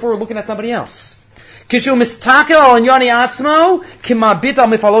 it's as if we were looking at somebody else.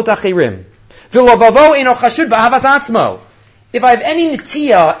 If I have any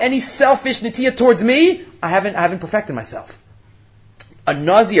nitiyah, any selfish nitiyah towards me, I haven't perfected myself. A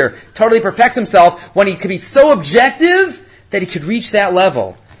Nazir totally perfects himself when he could be so objective that he could reach that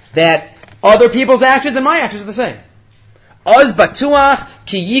level. That other people's actions and my actions are the same. Then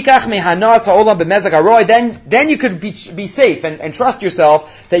you could be safe and trust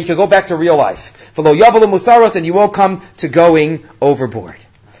yourself that you could go back to real life. And you won't come to going overboard.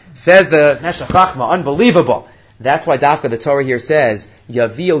 Says the Meshech Chachma, unbelievable. That's why Dafka, the Torah here says,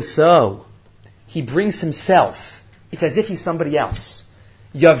 Yavio so. He brings himself. It's as if he's somebody else.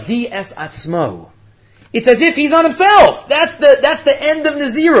 Yavi es atzmo. It's as if he's on himself. That's the end of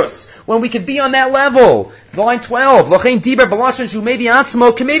Nazirus. When we could be on that level. Line 12. Lochein diber b'lashon shu mevi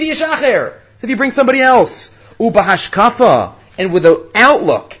atzmo k'mevi yishacher. It's if you bring somebody else. Ubahashkafa. And with an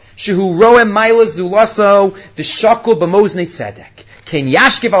outlook. Shehu roem maila zulaso v'shakul b'moznei tzedek. Ken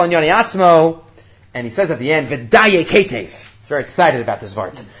yashkiv al nyani atzmo. And he says at the end, v'daye ketev. He's very excited about this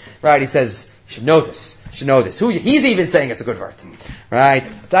vart. Right, he says, you should know this. He's even saying it's a good vart. Right,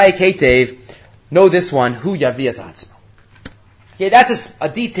 v'daye ketev. Know this one, hu yavias atzmo. Okay, that's a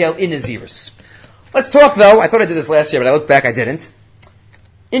detail in Nazirus. Let's talk though, I thought I did this last year, but I looked back, I didn't.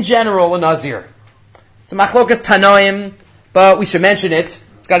 In general, a Nazir. It's a machlokas tanoim, but we should mention it.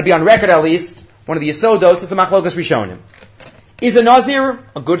 It's got to be on record at least. One of the Yesodots, it's a machlokas rishonim. Is a Nazir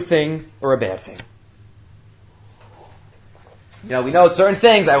a good thing or a bad thing? You know, we know certain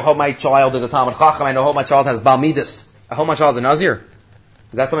things. I hope my child is a Talmud Chacham. I hope my child has Bal Midas. I hope my child is a Nazir.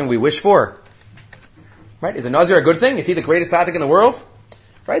 Is that something we wish for? Right? Is a Nazir a good thing? Is he the greatest tzaddik in the world?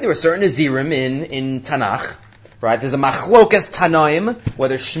 Right? There were certain Nazirim in Tanakh. Right? There's a machlokas Tanoim,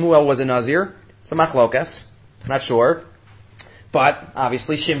 whether Shmuel was a Nazir. It's a machlokas. I'm not sure. But,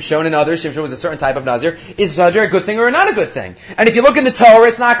 obviously, Shimshon and others, Shimshon was a certain type of Nazir. Is Nazir a good thing or not a good thing? And if you look in the Torah,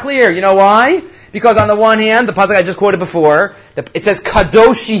 it's not clear. You know why? Because on the one hand, the pasuk I just quoted before, it says,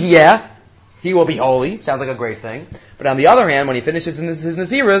 Kadosh yeh, he will be holy. Sounds like a great thing. But on the other hand, when he finishes his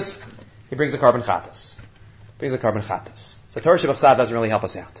Nazirus, he brings a carbon chatas. So Torah Shebachsav doesn't really help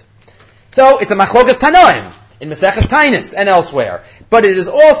us out. So, it's a machlokas Tanoim, in Maseches Tainis and elsewhere. But it is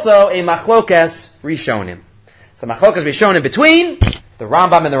also a machlokas Rishonim. It's a machlokas Rishonim between the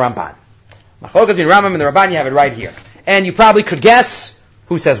Rambam and the Ramban. Machlokas between Rambam and the Ramban, you have it right here. And you probably could guess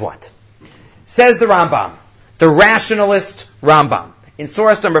who says what. Says the Rambam, the rationalist Rambam, in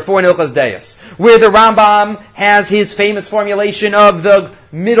source number 4 in Ilchas Deis, where the Rambam has his famous formulation of the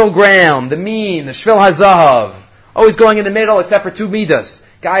middle ground, the mean, the Shvil HaZahav, always going in the middle except for two midas,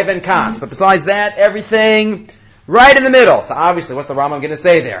 Gaiv and Kas. But besides that, everything right in the middle. So obviously, what's the Rambam going to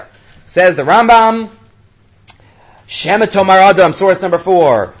say there? Says the Rambam, Shema Tomar Adam, source number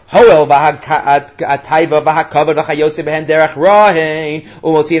 4. Hoel v'hataiva v'hakavod v'chayotze behen derech rahein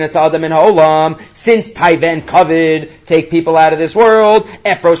u'motziin es adam in ha'olam. Since taiva and kavod take people out of this world,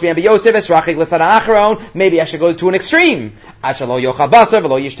 efrosh b'yan b'yosef esrachik l'sana acharon. Maybe I should go to an extreme. Ad shelo yochal basar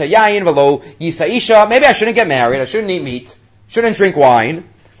v'lo yishta yayin v'lo yisa isha. Maybe I shouldn't get married. I shouldn't eat meat. Shouldn't drink wine.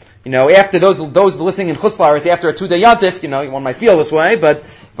 You know, after those listening in Chutz La'aretz, after a 2-day yontif, one might feel this way, but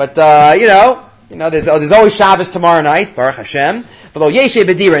there's always Shabbos tomorrow night, Baruch Hashem. I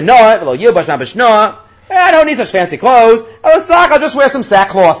don't need such fancy clothes. I'll just wear some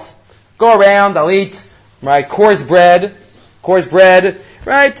sackcloth. Go around, I'll eat, right, coarse bread,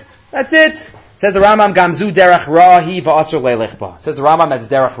 right, that's it. Says the Rambam, Gamzu derech ra hi va'asur leilechba. Says the Rambam, that's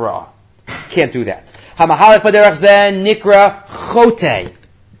derech ra. Can't do that. Hamahalech b'derech zeh nikra chote.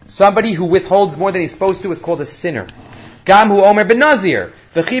 Somebody who withholds more than he's supposed to is called a sinner. Gam hu omer ben nazir.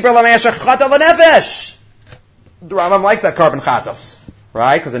 The Rambam likes that carbon chatos,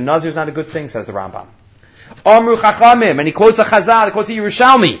 right? Because a nazir is not a good thing, says the Rambam. Amru Chachamim, and he quotes a Chazal, he quotes a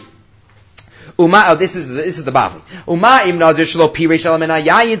Yerushalmi. This is the Bavli.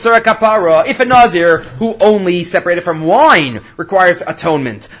 If a Nazir who only separated from wine requires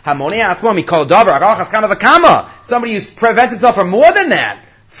atonement, somebody who prevents himself from more than that,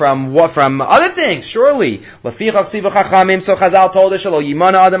 from other things, surely. So Chazal told us,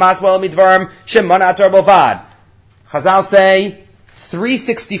 Chazal say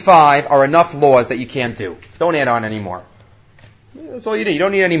 365 are enough laws that you can't do. Don't add on anymore. That's all you need. You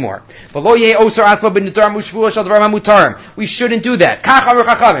don't need any more. We shouldn't do that.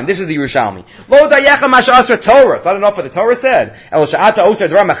 This is the Yerushalmi. It's not enough what the Torah said. But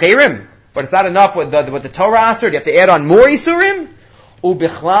it's not enough what the Torah asked. You have to add on more Isurim.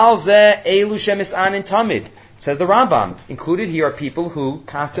 Says the Rambam. Included here are people who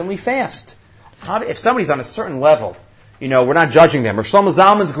constantly fast. If somebody's on a certain level, we're not judging them. Rav Shlomo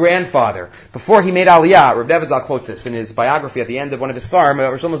Zalman's grandfather, before he made Aliyah, Rav Nevitzal quotes this in his biography at the end of one of his Svarim,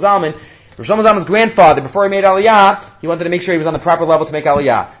 Rav Shlomo Zalman's grandfather, before he made Aliyah, he wanted to make sure he was on the proper level to make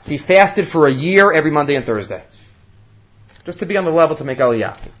Aliyah. So he fasted for a year every Monday and Thursday. Just to be on the level to make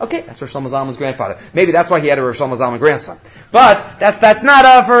Aliyah. Okay, that's Rav Shlomo Zalman's grandfather. Maybe that's why he had a Rav Shlomo Zalman grandson. But that's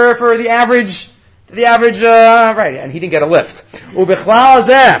not for the average, right, and he didn't get a lift. Ubichlal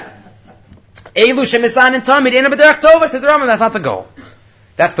zeh. Elu shemisan and tamid ena b'derech tova, said the Rambam. That's not the goal.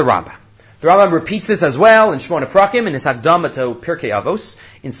 That's the Rambam. The Rambam repeats this as well in Shmona Prakim in his Hakdama to Pirkei Avos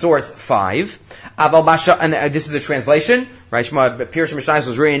in source 5. Aval Masha, and this is a translation. Right, Pirush Mishnayos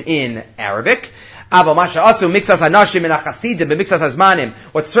was written in Arabic. Aval Masha asu mixas hanashim in achasidim b'mixas hazmanim.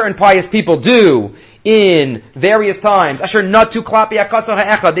 What certain pious people do in various times. Asher natu klapi akatso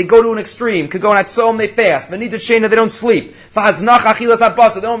ha'echad. They go to an extreme. Could go on at Tzom, they fast. Benita shena, they don't sleep. Fahaznach achilas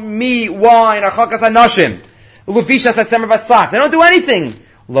habasa. They don't meet wine. Achakas hanashim. Uluvishas atzemer vasak. They don't do anything.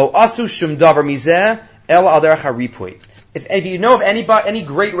 Lo asu shum davar mizeh el al derech haripui. If you know of any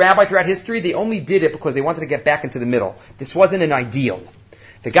great rabbi throughout history, they only did it because they wanted to get back into the middle. This wasn't an ideal.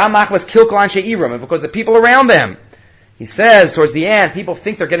 The gamach was kilkal anshe iram, and because the people around them, he says towards the end, people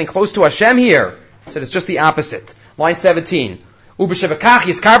think they're getting close to Hashem here. He said it's just the opposite. Line 17. Ubeshevakach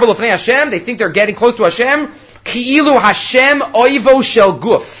yiskarvu l'fnei Hashem. They think they're getting close to Hashem. Ki'ilu Hashem oivo shel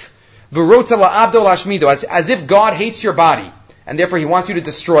guf v'rotza la'abdo lashmido. As if God hates your body, and therefore He wants you to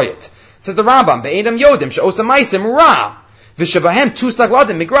destroy it. Says the Rambam, Be'edam yodim she'osa maisim ra v'shebahem tusak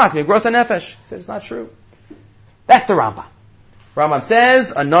ladim migras hanefesh. He said it's not true. That's the Rambam. Rambam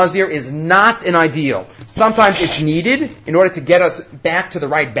says a Nazir is not an ideal. Sometimes it's needed in order to get us back to the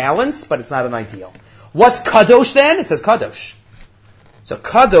right balance, but it's not an ideal. What's kadosh then? It says kadosh. So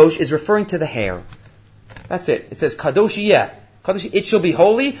kadosh is referring to the hair. That's it. It says kadosh yeh. Kadosh, it shall be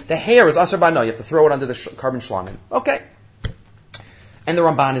holy. The hair is asar bano. You have to throw it under the carbon shlomim. Okay. And the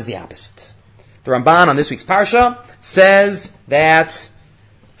Ramban is the opposite. The Ramban on this week's Parsha says that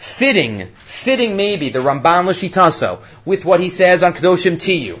fitting maybe the Ramban l'shitaso with what he says on Kedoshim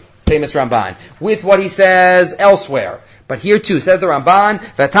Tiyu, famous Ramban, with what he says elsewhere. But here too, says the Ramban,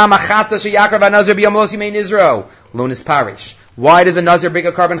 V'atam achatas sheyakar v'nazir b'yom lo simei nizro, lo nisparish. Why does a Nazir bring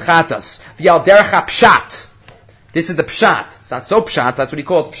a carbon chatas? V'yal derech pshat. This is the pshat. It's not so pshat, that's what he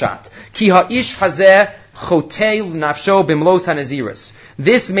calls pshat. Ki ha'ish hazeh chotei l'nafsho b'mlos ha'naziris.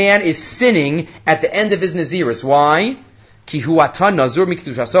 This man is sinning at the end of his naziris. Why? He's on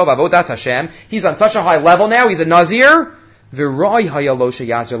such a high level now, he's a Nazir. You know why he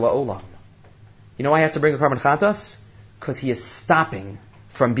has to bring a carbon chatas? Because he is stopping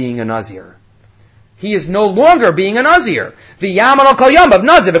from being a Nazir. He is no longer being a Nazir.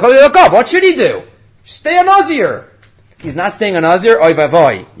 What should he do? Stay a Nazir. He's not staying a Nazir. Oy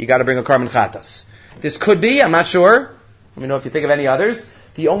vavoy. You got to bring a carbon chatas. This could be, I'm not sure. Let me know if you think of any others.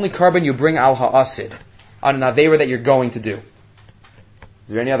 The only carbon you bring al ha'asid on an Aveira that you're going to do.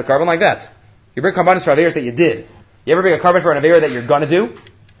 Is there any other carbon like that? You bring carbonis for Aveiras that you did. You ever bring a carbon for an Aveira that you're going to do?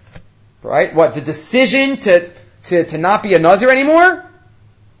 Right? What? The decision to not be a Nazir anymore?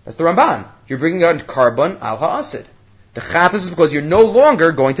 That's the Ramban. You're bringing a carbon al ha'asid. The chatas is because you're no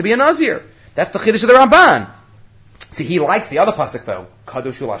longer going to be a Nazir. That's the chiddush of the Ramban. See, he likes the other pasuk though.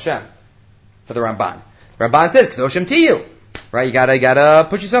 Kadoshul Hashem. For the Ramban. The Ramban says, Kadoshim Tiyu. Right? You gotta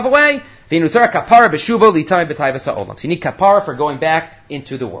push yourself away. So you need kapara for going back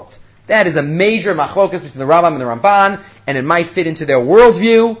into the world. That is a major machlokas between the Rambam and the Ramban, and it might fit into their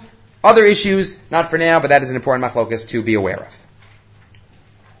worldview. Other issues, not for now, but that is an important machlokas to be aware of.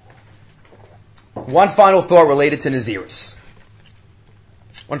 One final thought related to Naziris.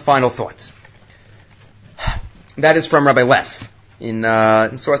 One final thought. That is from Rabbi Leff in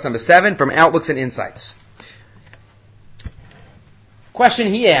source number 7 from Outlooks and Insights. Question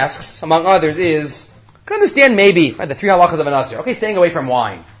he asks, among others, is can understand maybe the 3 halachas of a Nazir. Okay, staying away from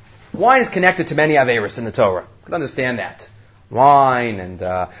wine. Wine is connected to many averos in the Torah. I can understand that. Wine and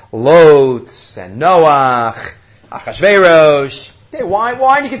Lot and Noach, Achashverosh. Okay,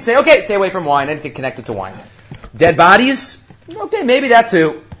 wine, you can say, okay, stay away from wine, anything connected to wine. Dead bodies? Okay, maybe that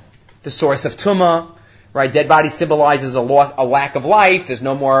too. The source of Tumah, right? Dead body symbolizes a lack of life. There's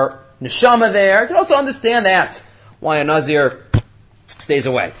no more neshama there. You can also understand that. Why a Nazir stays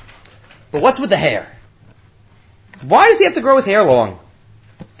away. But what's with the hair? Why does he have to grow his hair long?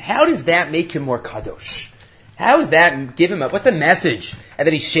 How does that make him more kadosh? How does that give him what's the message? And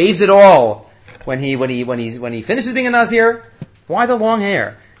then he shaves it all when he finishes being a Nazir? Why the long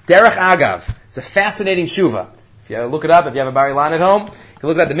hair? Derech Agav. It's a fascinating tshuva. If you look it up, if you have a Bar Ilan at home, you can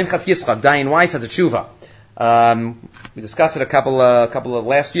look it up. The Minchas Yitzchak, Dayan Weiss has a tshuva. We discussed it a couple of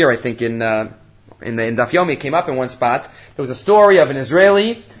last year, I think, in Daf Yomi. It came up in one spot. There was a story of an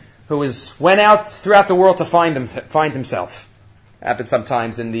Israeli who went out throughout the world to find himself. Happened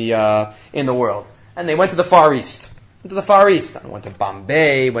sometimes in the world. And they went to the Far East. Went to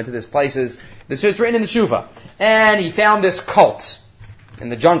Bombay, went to these places. This is written in the tshuva. And he found this cult in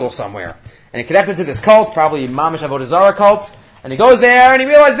the jungle somewhere. And he connected to this cult, probably Mamish Avodah Zarah cult. And he goes there and he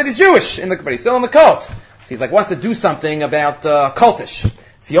realizes that he's Jewish, but he's still in the cult. So he's wants to do something about cultish.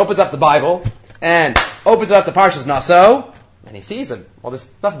 So he opens up the Bible and opens it up to Parshat Naso, and he sees all this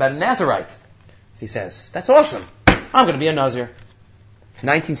stuff about a Nazirite. So he says, that's awesome. I'm going to be a Nazir.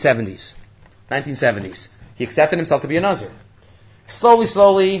 1970s. He accepted himself to be a Nazir.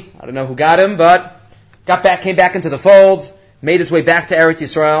 Slowly, I don't know who got him, but came back into the fold, made his way back to Eretz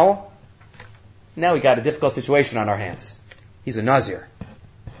Yisrael. Now we got a difficult situation on our hands. He's a Nazir.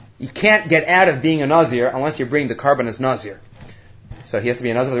 You can't get out of being a Nazir unless you bring the carbon as Nazir. So he has to be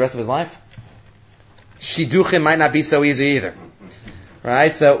a Nazir for the rest of his life? Shiduchim might not be so easy either.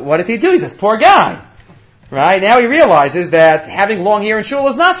 Right? So what does he do? He's this poor guy. Right? Now he realizes that having long hair in shul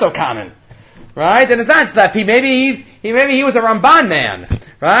is not so common. Right? And it's not that maybe he was a Ramban man.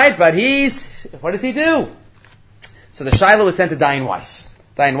 Right? But what does he do? So the Shiloh was sent to Dayan Weiss.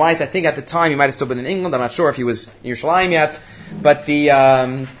 Dayan Weiss, I think at the time he might have still been in England. I'm not sure if he was in Yerushalayim yet. But he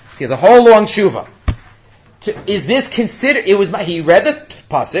has a whole long tshuva. Is this considered? He read the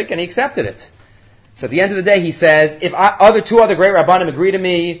pasuk and he accepted it. So at the end of the day, he says, if two other great Rabbanim agree to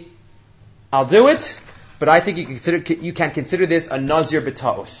me, I'll do it. But I think you can consider this a Nazir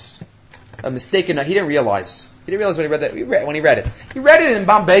b'taos, a mistaken. He didn't realize. He didn't realize when he read that. When he read it, he read it in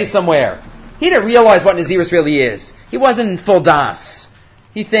Bombay somewhere. He didn't realize what Nazirus really is. He wasn't in full das.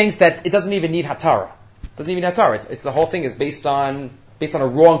 He thinks that it doesn't even need Hatara. It's the whole thing is based on a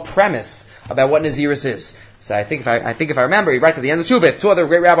wrong premise about what Nazirus is. So I think if I remember, he writes at the end of the Shuvah, if two other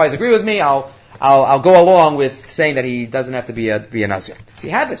great rabbis agree with me, I'll go along with saying that he doesn't have to be a Nazir. So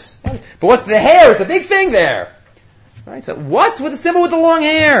you have this. But what's the hair? It's the big thing there. Right? So what's with the symbol with the long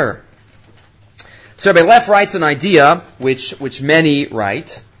hair? So Rabbi Leff writes an idea which many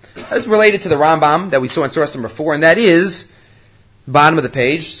write. It's related to the Rambam that we saw in source number 4, and that is, bottom of the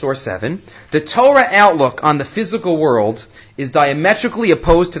page, source 7, the Torah outlook on the physical world is diametrically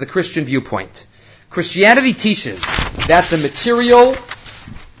opposed to the Christian viewpoint. Christianity teaches that the material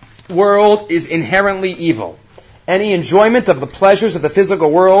world is inherently evil. Any enjoyment of the pleasures of the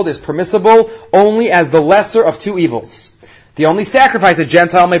physical world is permissible only as the lesser of two evils. The only sacrifice a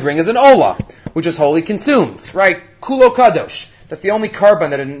Gentile may bring is an olah, which is wholly consumed. Right? Kulo kadosh. That's the only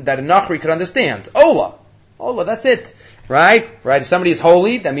carbon that a Nachri could understand. Olah, that's it. Right? If somebody is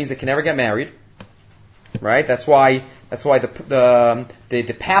holy, that means they can never get married. Right? That's why the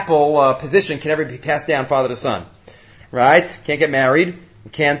papal position can never be passed down father to son. Right? Can't get married.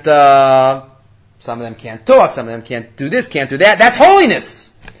 Can't. Some of them can't talk. Some of them can't do this. Can't do that. That's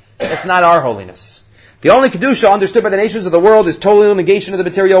holiness. That's not our holiness. The only kedusha understood by the nations of the world is total negation of the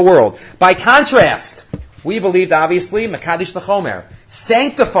material world. By contrast, we believed obviously mekadesh l'chomer,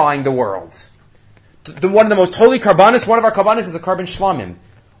 sanctifying the world. One of the most holy karbanis, one of our karbanis is a carbon shlamim.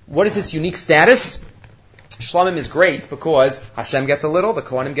 What is its unique status? Shlamim is great because Hashem gets a little, the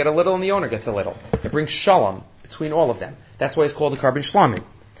Kohanim get a little, and the owner gets a little. It brings shalom between all of them. That's why it's called the carbon shlamim.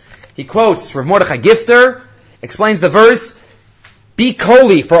 He quotes Rav Mordechai Gifter, explains the verse, be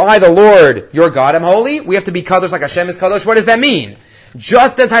holy, for I, the Lord, your God, am holy. We have to be kadosh like Hashem is kadosh. What does that mean?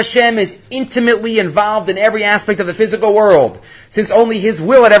 Just as Hashem is intimately involved in every aspect of the physical world, since only His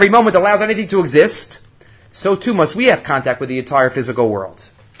will at every moment allows anything to exist, so too must we have contact with the entire physical world.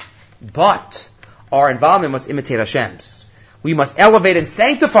 But our involvement must imitate Hashem's. We must elevate and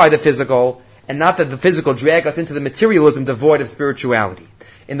sanctify the physical, and not that the physical drag us into the materialism devoid of spirituality.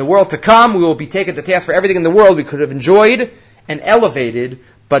 In the world to come, we will be taken to task for everything in the world we could have enjoyed and elevated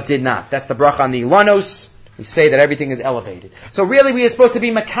but did not. That's the bracha on the Ilanos. We say that everything is elevated. So really we are supposed to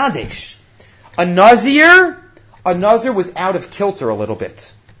be Makadesh. A Nazir was out of kilter a little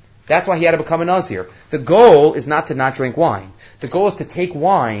bit. That's why he had to become a Nazir. The goal is not to not drink wine. The goal is to take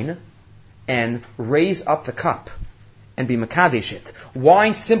wine and raise up the cup and be Makadesh it.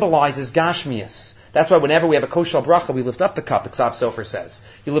 Wine symbolizes Gashmias. That's why whenever we have a kosher bracha, we lift up the cup, the Ksav Sofer says.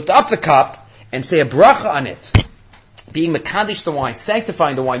 You lift up the cup and say a bracha on it. Being Makadesh the wine,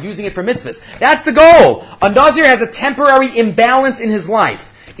 sanctifying the wine, using it for mitzvahs. That's the goal. A Nazir has a temporary imbalance in his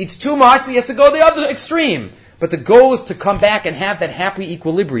life. Eats too much, so he has to go the other extreme. But the goal is to come back and have that happy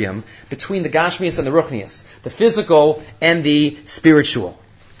equilibrium between the Gashmias and the Ruchnias, the physical and the spiritual.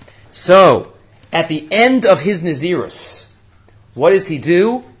 So, at the end of his Nazirus, what does he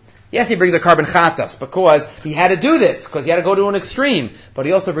do? Yes, he brings a carbon chatas, because he had to do this, because he had to go to an extreme. But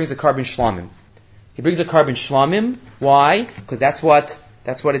he also brings a carbon shlamim. He brings a carbon shlamim. Why? Because that's what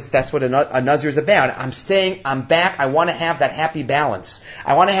a Nazir is about. I'm saying, I'm back, I want to have that happy balance.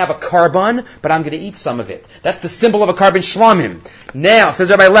 I want to have a carbon, but I'm going to eat some of it. That's the symbol of a carbon shlamim. Now, says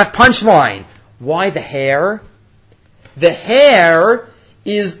Rabbi Left, punchline. Why the hair? The hair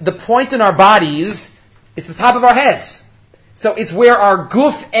is the point in our bodies, it's the top of our heads. So it's where our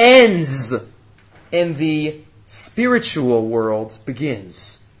guf ends and the spiritual world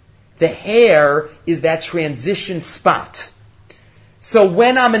begins. The hair is that transition spot. So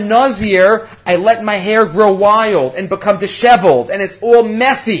when I'm a Nazir, I let my hair grow wild and become disheveled, and it's all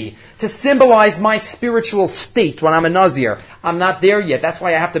messy to symbolize my spiritual state when I'm a Nazir. I'm not there yet. That's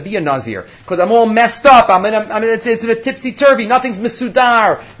why I have to be a Nazir, because I'm all messed up. It's in a tipsy-turvy. Nothing's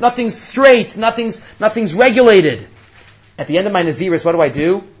mesudar. Nothing's straight. Nothing's regulated. At the end of my Nazirus, what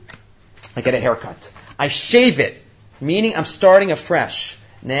do? I get a haircut. I shave it, meaning I'm starting afresh.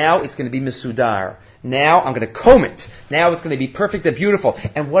 Now it's going to be mesudar. Now I'm going to comb it. Now it's going to be perfect and beautiful.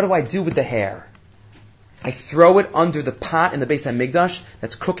 And what do I do with the hair? I throw it under the pot in the Beis HaMikdash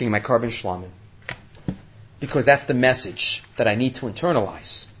that's cooking my carbon shlamim. Because that's the message that I need to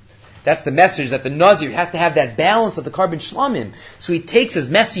internalize. That's the message that the Nazir has to have that balance of the carbon shlamim. So he takes his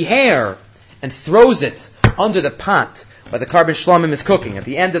messy hair and throws it under the pot where the carbon shlamim is cooking. At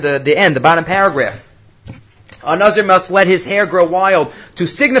the end of the bottom paragraph. A Nazir must let his hair grow wild to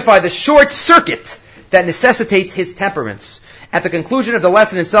signify the short circuit that necessitates his temperaments. At the conclusion of the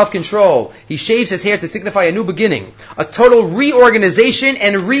lesson in self-control, he shaves his hair to signify a new beginning, a total reorganization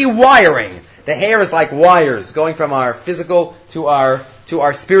and rewiring. The hair is like wires going from our physical to our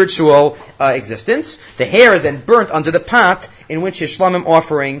spiritual existence. The hair is then burnt under the pot in which his shlamim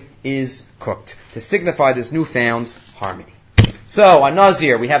offering is cooked to signify this newfound harmony. So, on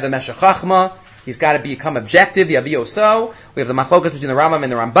Nazir, we have the Meshech Chachma. He's got to become objective, the Avioso. We have the Machlokas between the Rambam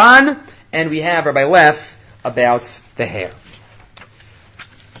and the Ramban. And we have Rabbi Leff about the hair.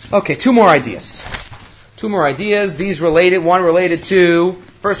 Okay, two more ideas. These related, first one related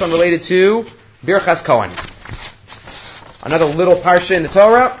to Birchas Kohen. Another little parsha in the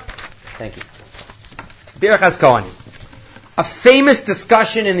Torah. Thank you. Birchas Kohen. A famous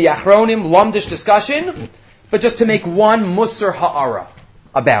discussion in the Achronim, Lomdish discussion, but just to make one Musar Ha'ara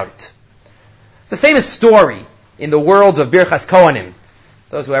about it. It's a famous story in the world of Birchas Kohanim.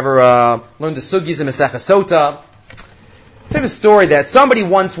 Those who ever learned the Sugis in Masechah Sota. Famous story that somebody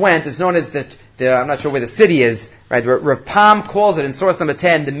once went, is known as I'm not sure where the city is, right? Rav Pam calls it in source number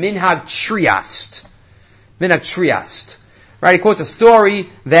 10, the Minhag Triast. Right? He quotes a story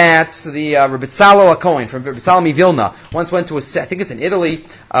that the Rabbi Tzalel HaKohen from Rabbi Tzalel Vilna once went to I think it's in Italy.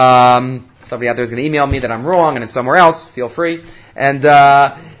 Somebody out there is going to email me that I'm wrong and it's somewhere else. Feel free. And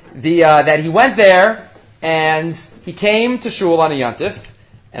that he went there and he came to shul on a Yantif,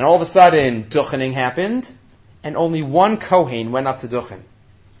 and all of a sudden Duchening happened, and only one Kohen went up to Duchen.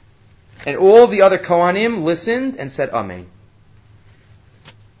 And all the other Kohanim listened and said Amen.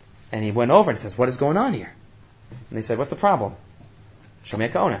 And he went over and says, what is going on here? And they said, what's the problem?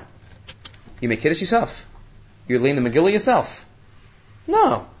 Shomei Ka'ona. You make Kiddush yourself. You're leading the Megillah yourself.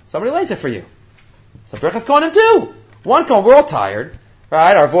 No. Somebody lays it for you. So Birchas Kohanim too. One Kohen, we're all tired.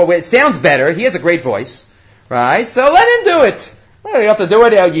 Right? Our voice, it sounds better. He has a great voice. Right? So let him do it. Well, you have to do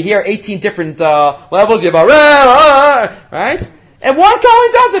it. You hear 18 different levels. You have right? And one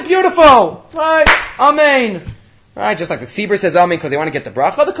Kohen does it beautiful. Right? Amen. Right? Just like the Tzibur says Amen because they want to get the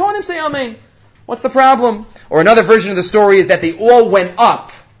bracha. The Kohanim say Amen. What's the problem? Or another version of the story is that they all went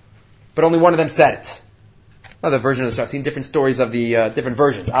up, but only one of them said it. Another version of the story. I've seen different stories of the different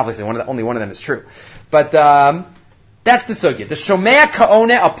versions. Obviously, only one of them is true. But that's the sugya. The Shomei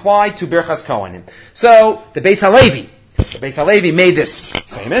Ka'ona applied to Birchas Kohanim. So, the Beis Halevi made this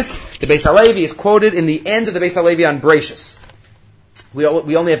famous. The Beis Halevi is quoted in the end of the Beis Halevi on Bereishis. We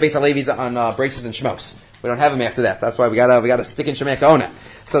only have Beis HaLevi's on braces and shmos. We don't have them after that. That's why we gotta stick in Shemei Ka'ona.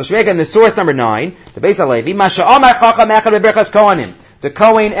 So Shemei Ka'ona, the source number 9, the Beis HaLevi, Masha Amar Chacham Echad Beberchas Kohanim. The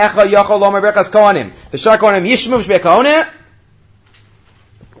Kohen Echad Yochol Lomer Berchas Kohanim. The Shar Kohanim Yishmu Shemei Ka'ona.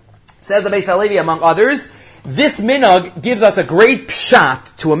 Says the Beis HaLevi, among others, this minhag gives us a great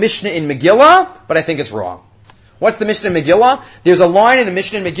pshat to a Mishnah in Megillah, but I think it's wrong. What's the Mishnah in Megillah? There's a line in the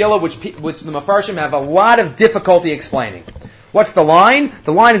Mishnah in Megillah which the Mefarshim have a lot of difficulty explaining. What's the line?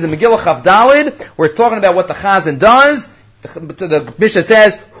 The line is in Megillah Chav Dalid, where it's talking about what the Chazan does. The Mishnah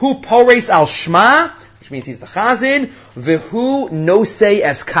says, "Hu pores al shma," which means he's the Chazan. "V'hu nosei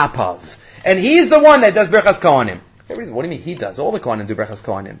es kapav," and he's the one that does Berchas Kohanim. What do you mean he does? All the Kohanim do Berchas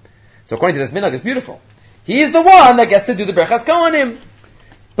Kohanim. So according to this minhag, it's beautiful. He's the one that gets to do the Berchas Kohanim.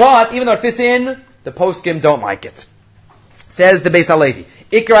 But even though it fits in, the poskim don't like it. Says the Beis HaLevi,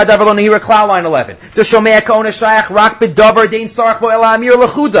 Ikra Davar Lo Nehira Klal, line 11. The Shomei Ka'ona Shayach Rak B'Davar Dein Sarach Bo Ela Amir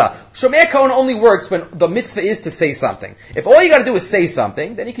Lechuda. Shomei Ka'ona only works when the mitzvah is to say something. If all you got to do is say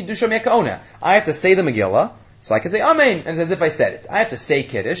something, then you can do Shomei Ka'ona. I have to say the Megillah, so I can say Amen, and it's as if I said it. I have to say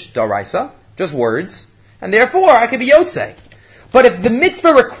Kiddush, Daraisa, just words, and therefore I can be Yotzei. But if the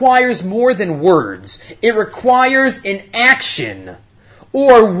mitzvah requires more than words, it requires an action,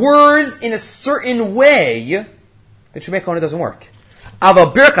 or words in a certain way, then Shemei Ka'ona doesn't work.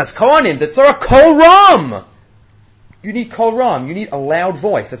 Aval Birchas Kohanim, that's a Kol Ram. You need Kol Ram. You need a loud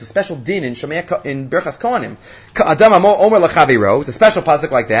voice. That's a special din in Birchas Kohanim. Ka'adam Omer L'Chaviro. It's a special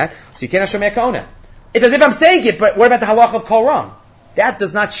pasuk like that. So you can't have Shemei Ka'ona. It's as if I'm saying it, but what about the halach of Kol Ram? That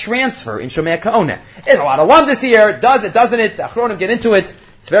does not transfer in Shemei Ka'ona. There's a lot of lumdus here. Does it, doesn't it? The Achronim get into it.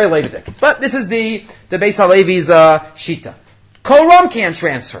 It's very Levitic. But this is the Beis HaLevi's shita. Kol Ram can't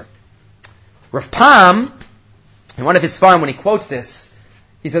transfer. Rav Pam, in one of his Sfarim, when he quotes this,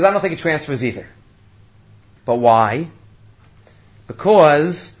 he says, I don't think it transfers either. But why?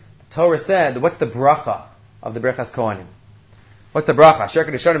 Because the Torah said, what's the bracha of the Berchas Kohanim? What's the bracha? Sheker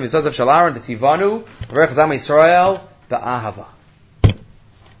Nishanim Yisozav Shalaron, the Tzivanu, Berchas Am Yisrael, the Ahava.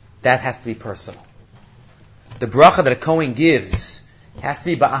 That has to be personal. The bracha that a Kohen gives has to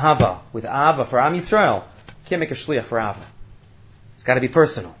be ba'ahava, with ahava for Am Yisrael. You can't make a shliach for ahava. It's got to be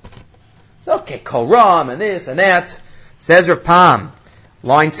personal. It's okay, Kol Ram and this and that. Says Rav Pam,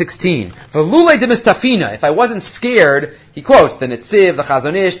 line 16. V'lulei de mistafina. If I wasn't scared, he quotes the Netziv, the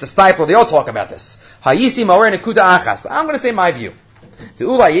Chazon Ish, the Steipler. They all talk about this. Hayisi ma'or nekuda achas. I'm going to say my view. The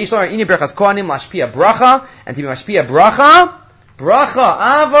ulai yeshlar ini berchas kohanim lashpia bracha, and to be mashpia bracha,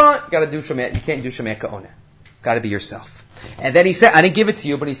 ava. You got to do shemei. You can't do shemei ka'ona. Got to be yourself. And then he said, I didn't give it to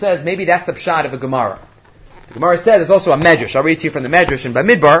you, but he says maybe that's the pshat of a Gemara. The Gemara said there's also a medrash. I'll read to you from the medrash in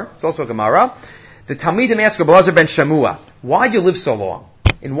Bamidbar. It's also a Gemara. The Talmidim asked Rabbi Elazar ben Shamua, why do you live so long?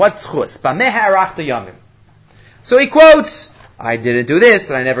 In what schus? Bameh ha'arachta yamim. So he quotes, I didn't do this,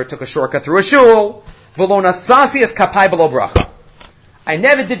 and I never took a shortcut through a shul. V'lo nasasi es kapai b'lo bracha. I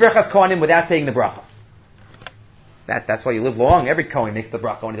never did brachas kohanim without saying the bracha. That's why you live long. Every kohen makes the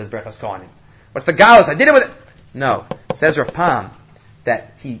bracha when he does brachas kohanim. What's the galus? I did it with it. No. It says Rav Pam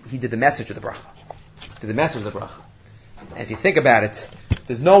that he did the message of the bracha. Did the message of the bracha. And if you think about it,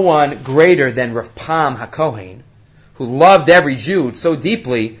 there's no one greater than Rav Pam HaKohen, who loved every Jew so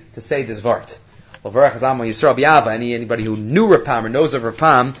deeply to say this vart. Anybody who knew Rav Pam or knows of Rav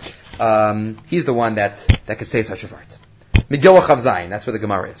Pam, he's the one that could say such a vart. Megillah Chav Zayin, that's where the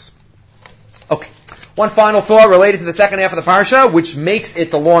Gemara is. Okay. One final thought related to the second half of the parsha, which makes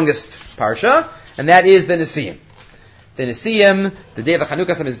it the longest parsha, and that is the Nesiim. The Nesiim, the day of the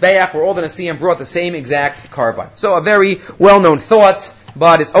Chanukas HaMizbeach, where all the Nesiim brought the same exact carbon. So a very well-known thought,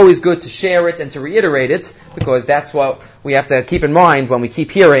 but it's always good to share it and to reiterate it, because that's what we have to keep in mind when we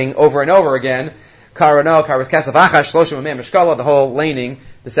keep hearing over and over again, Karano, Karas Kasaf Achash, Shloshim Amem Mishkala, the whole laning,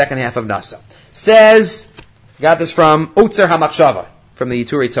 the second half of Naso. Says, got this from Utzer HaMachshava, from the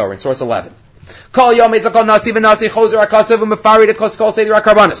Yiturei Torah, in source 11. Kol Yom Ezakol Nasi V'Nasi Chozer HaKasav V'Mefari Dekos Kol Seder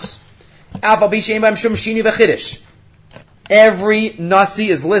HaKarbanos. Alpha B'Shem B'Am Shum Shini V'Chidish. Every Nasi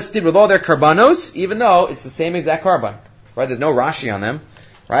is listed with all their karbanos, even though it's the same exact karban. Right? There's no Rashi on them.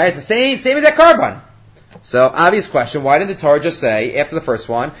 Right? It's the same exact karban. So, obvious question, why didn't the Torah just say, after the first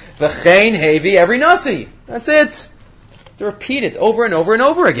one, V'chein Hevi every Nasi? That's it. To repeat it over and over and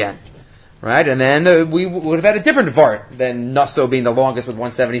over again. Right? And then we would have had a different vart than Naso being the longest with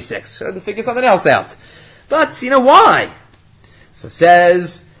 176. So, to figure something else out. But, why? So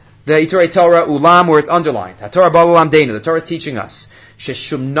says the Yiturei Torah Ulam, where it's underlined. HaTorah Ba'olam Deinu. The Torah is teaching us.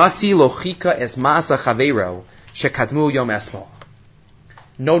 Sheshum Nasi lochika es ma'asa chaveiro shekatmu yom esmo.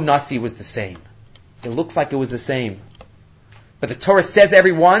 No Nasi was the same. It looks like it was the same. But the Torah says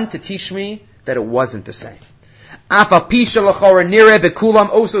everyone to teach me that it wasn't the same. Afa pisha l'chora nire v'kulam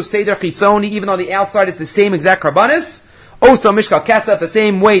oso seder chitzoni, even though the outside is the same exact karbanis, oso mishkal kesef, the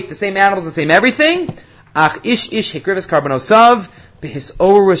same weight, the same animals, the same everything. Ach ish hikrivis karbanosav b'his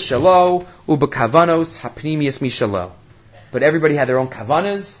orus shalo ubekavanos hapnimius mishalo. But everybody had their own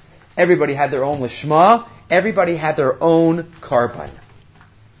kavanas, everybody had their own lishma, everybody had their own karban.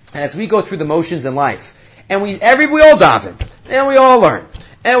 And as we go through the motions in life, and we all daven, and we all learn,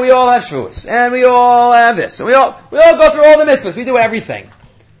 and we all have shvuos, and we all have this, and we all go through all the mitzvahs, we do everything.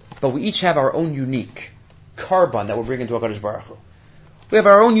 But we each have our own unique karban that we're bringing to HaKadosh Baruch Hu. We have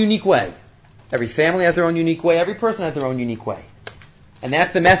our own unique way. Every family has their own unique way, every person has their own unique way. And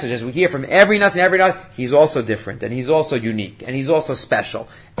that's the message, as we hear from every Nasi and every Nasi, he's also different, and he's also unique, and he's also special.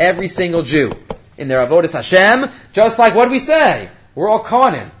 Every single Jew, in their avodas Hashem, just like what do we say? We're all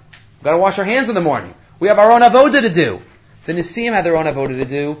kohanim. We've got to wash our hands in the morning. We have our own avodah to do. The Nisim have their own avodah to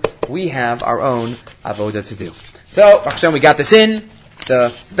do. We have our own avodah to do. So, Baruch Hashem, we got this in. The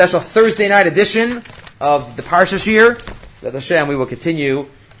special Thursday night edition of the Parsha Shir. Baruch Hashem, we will continue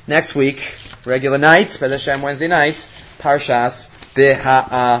next week. Regular night, Baruch Hashem, Wednesday night. Parshas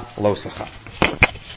Beha'alosacha.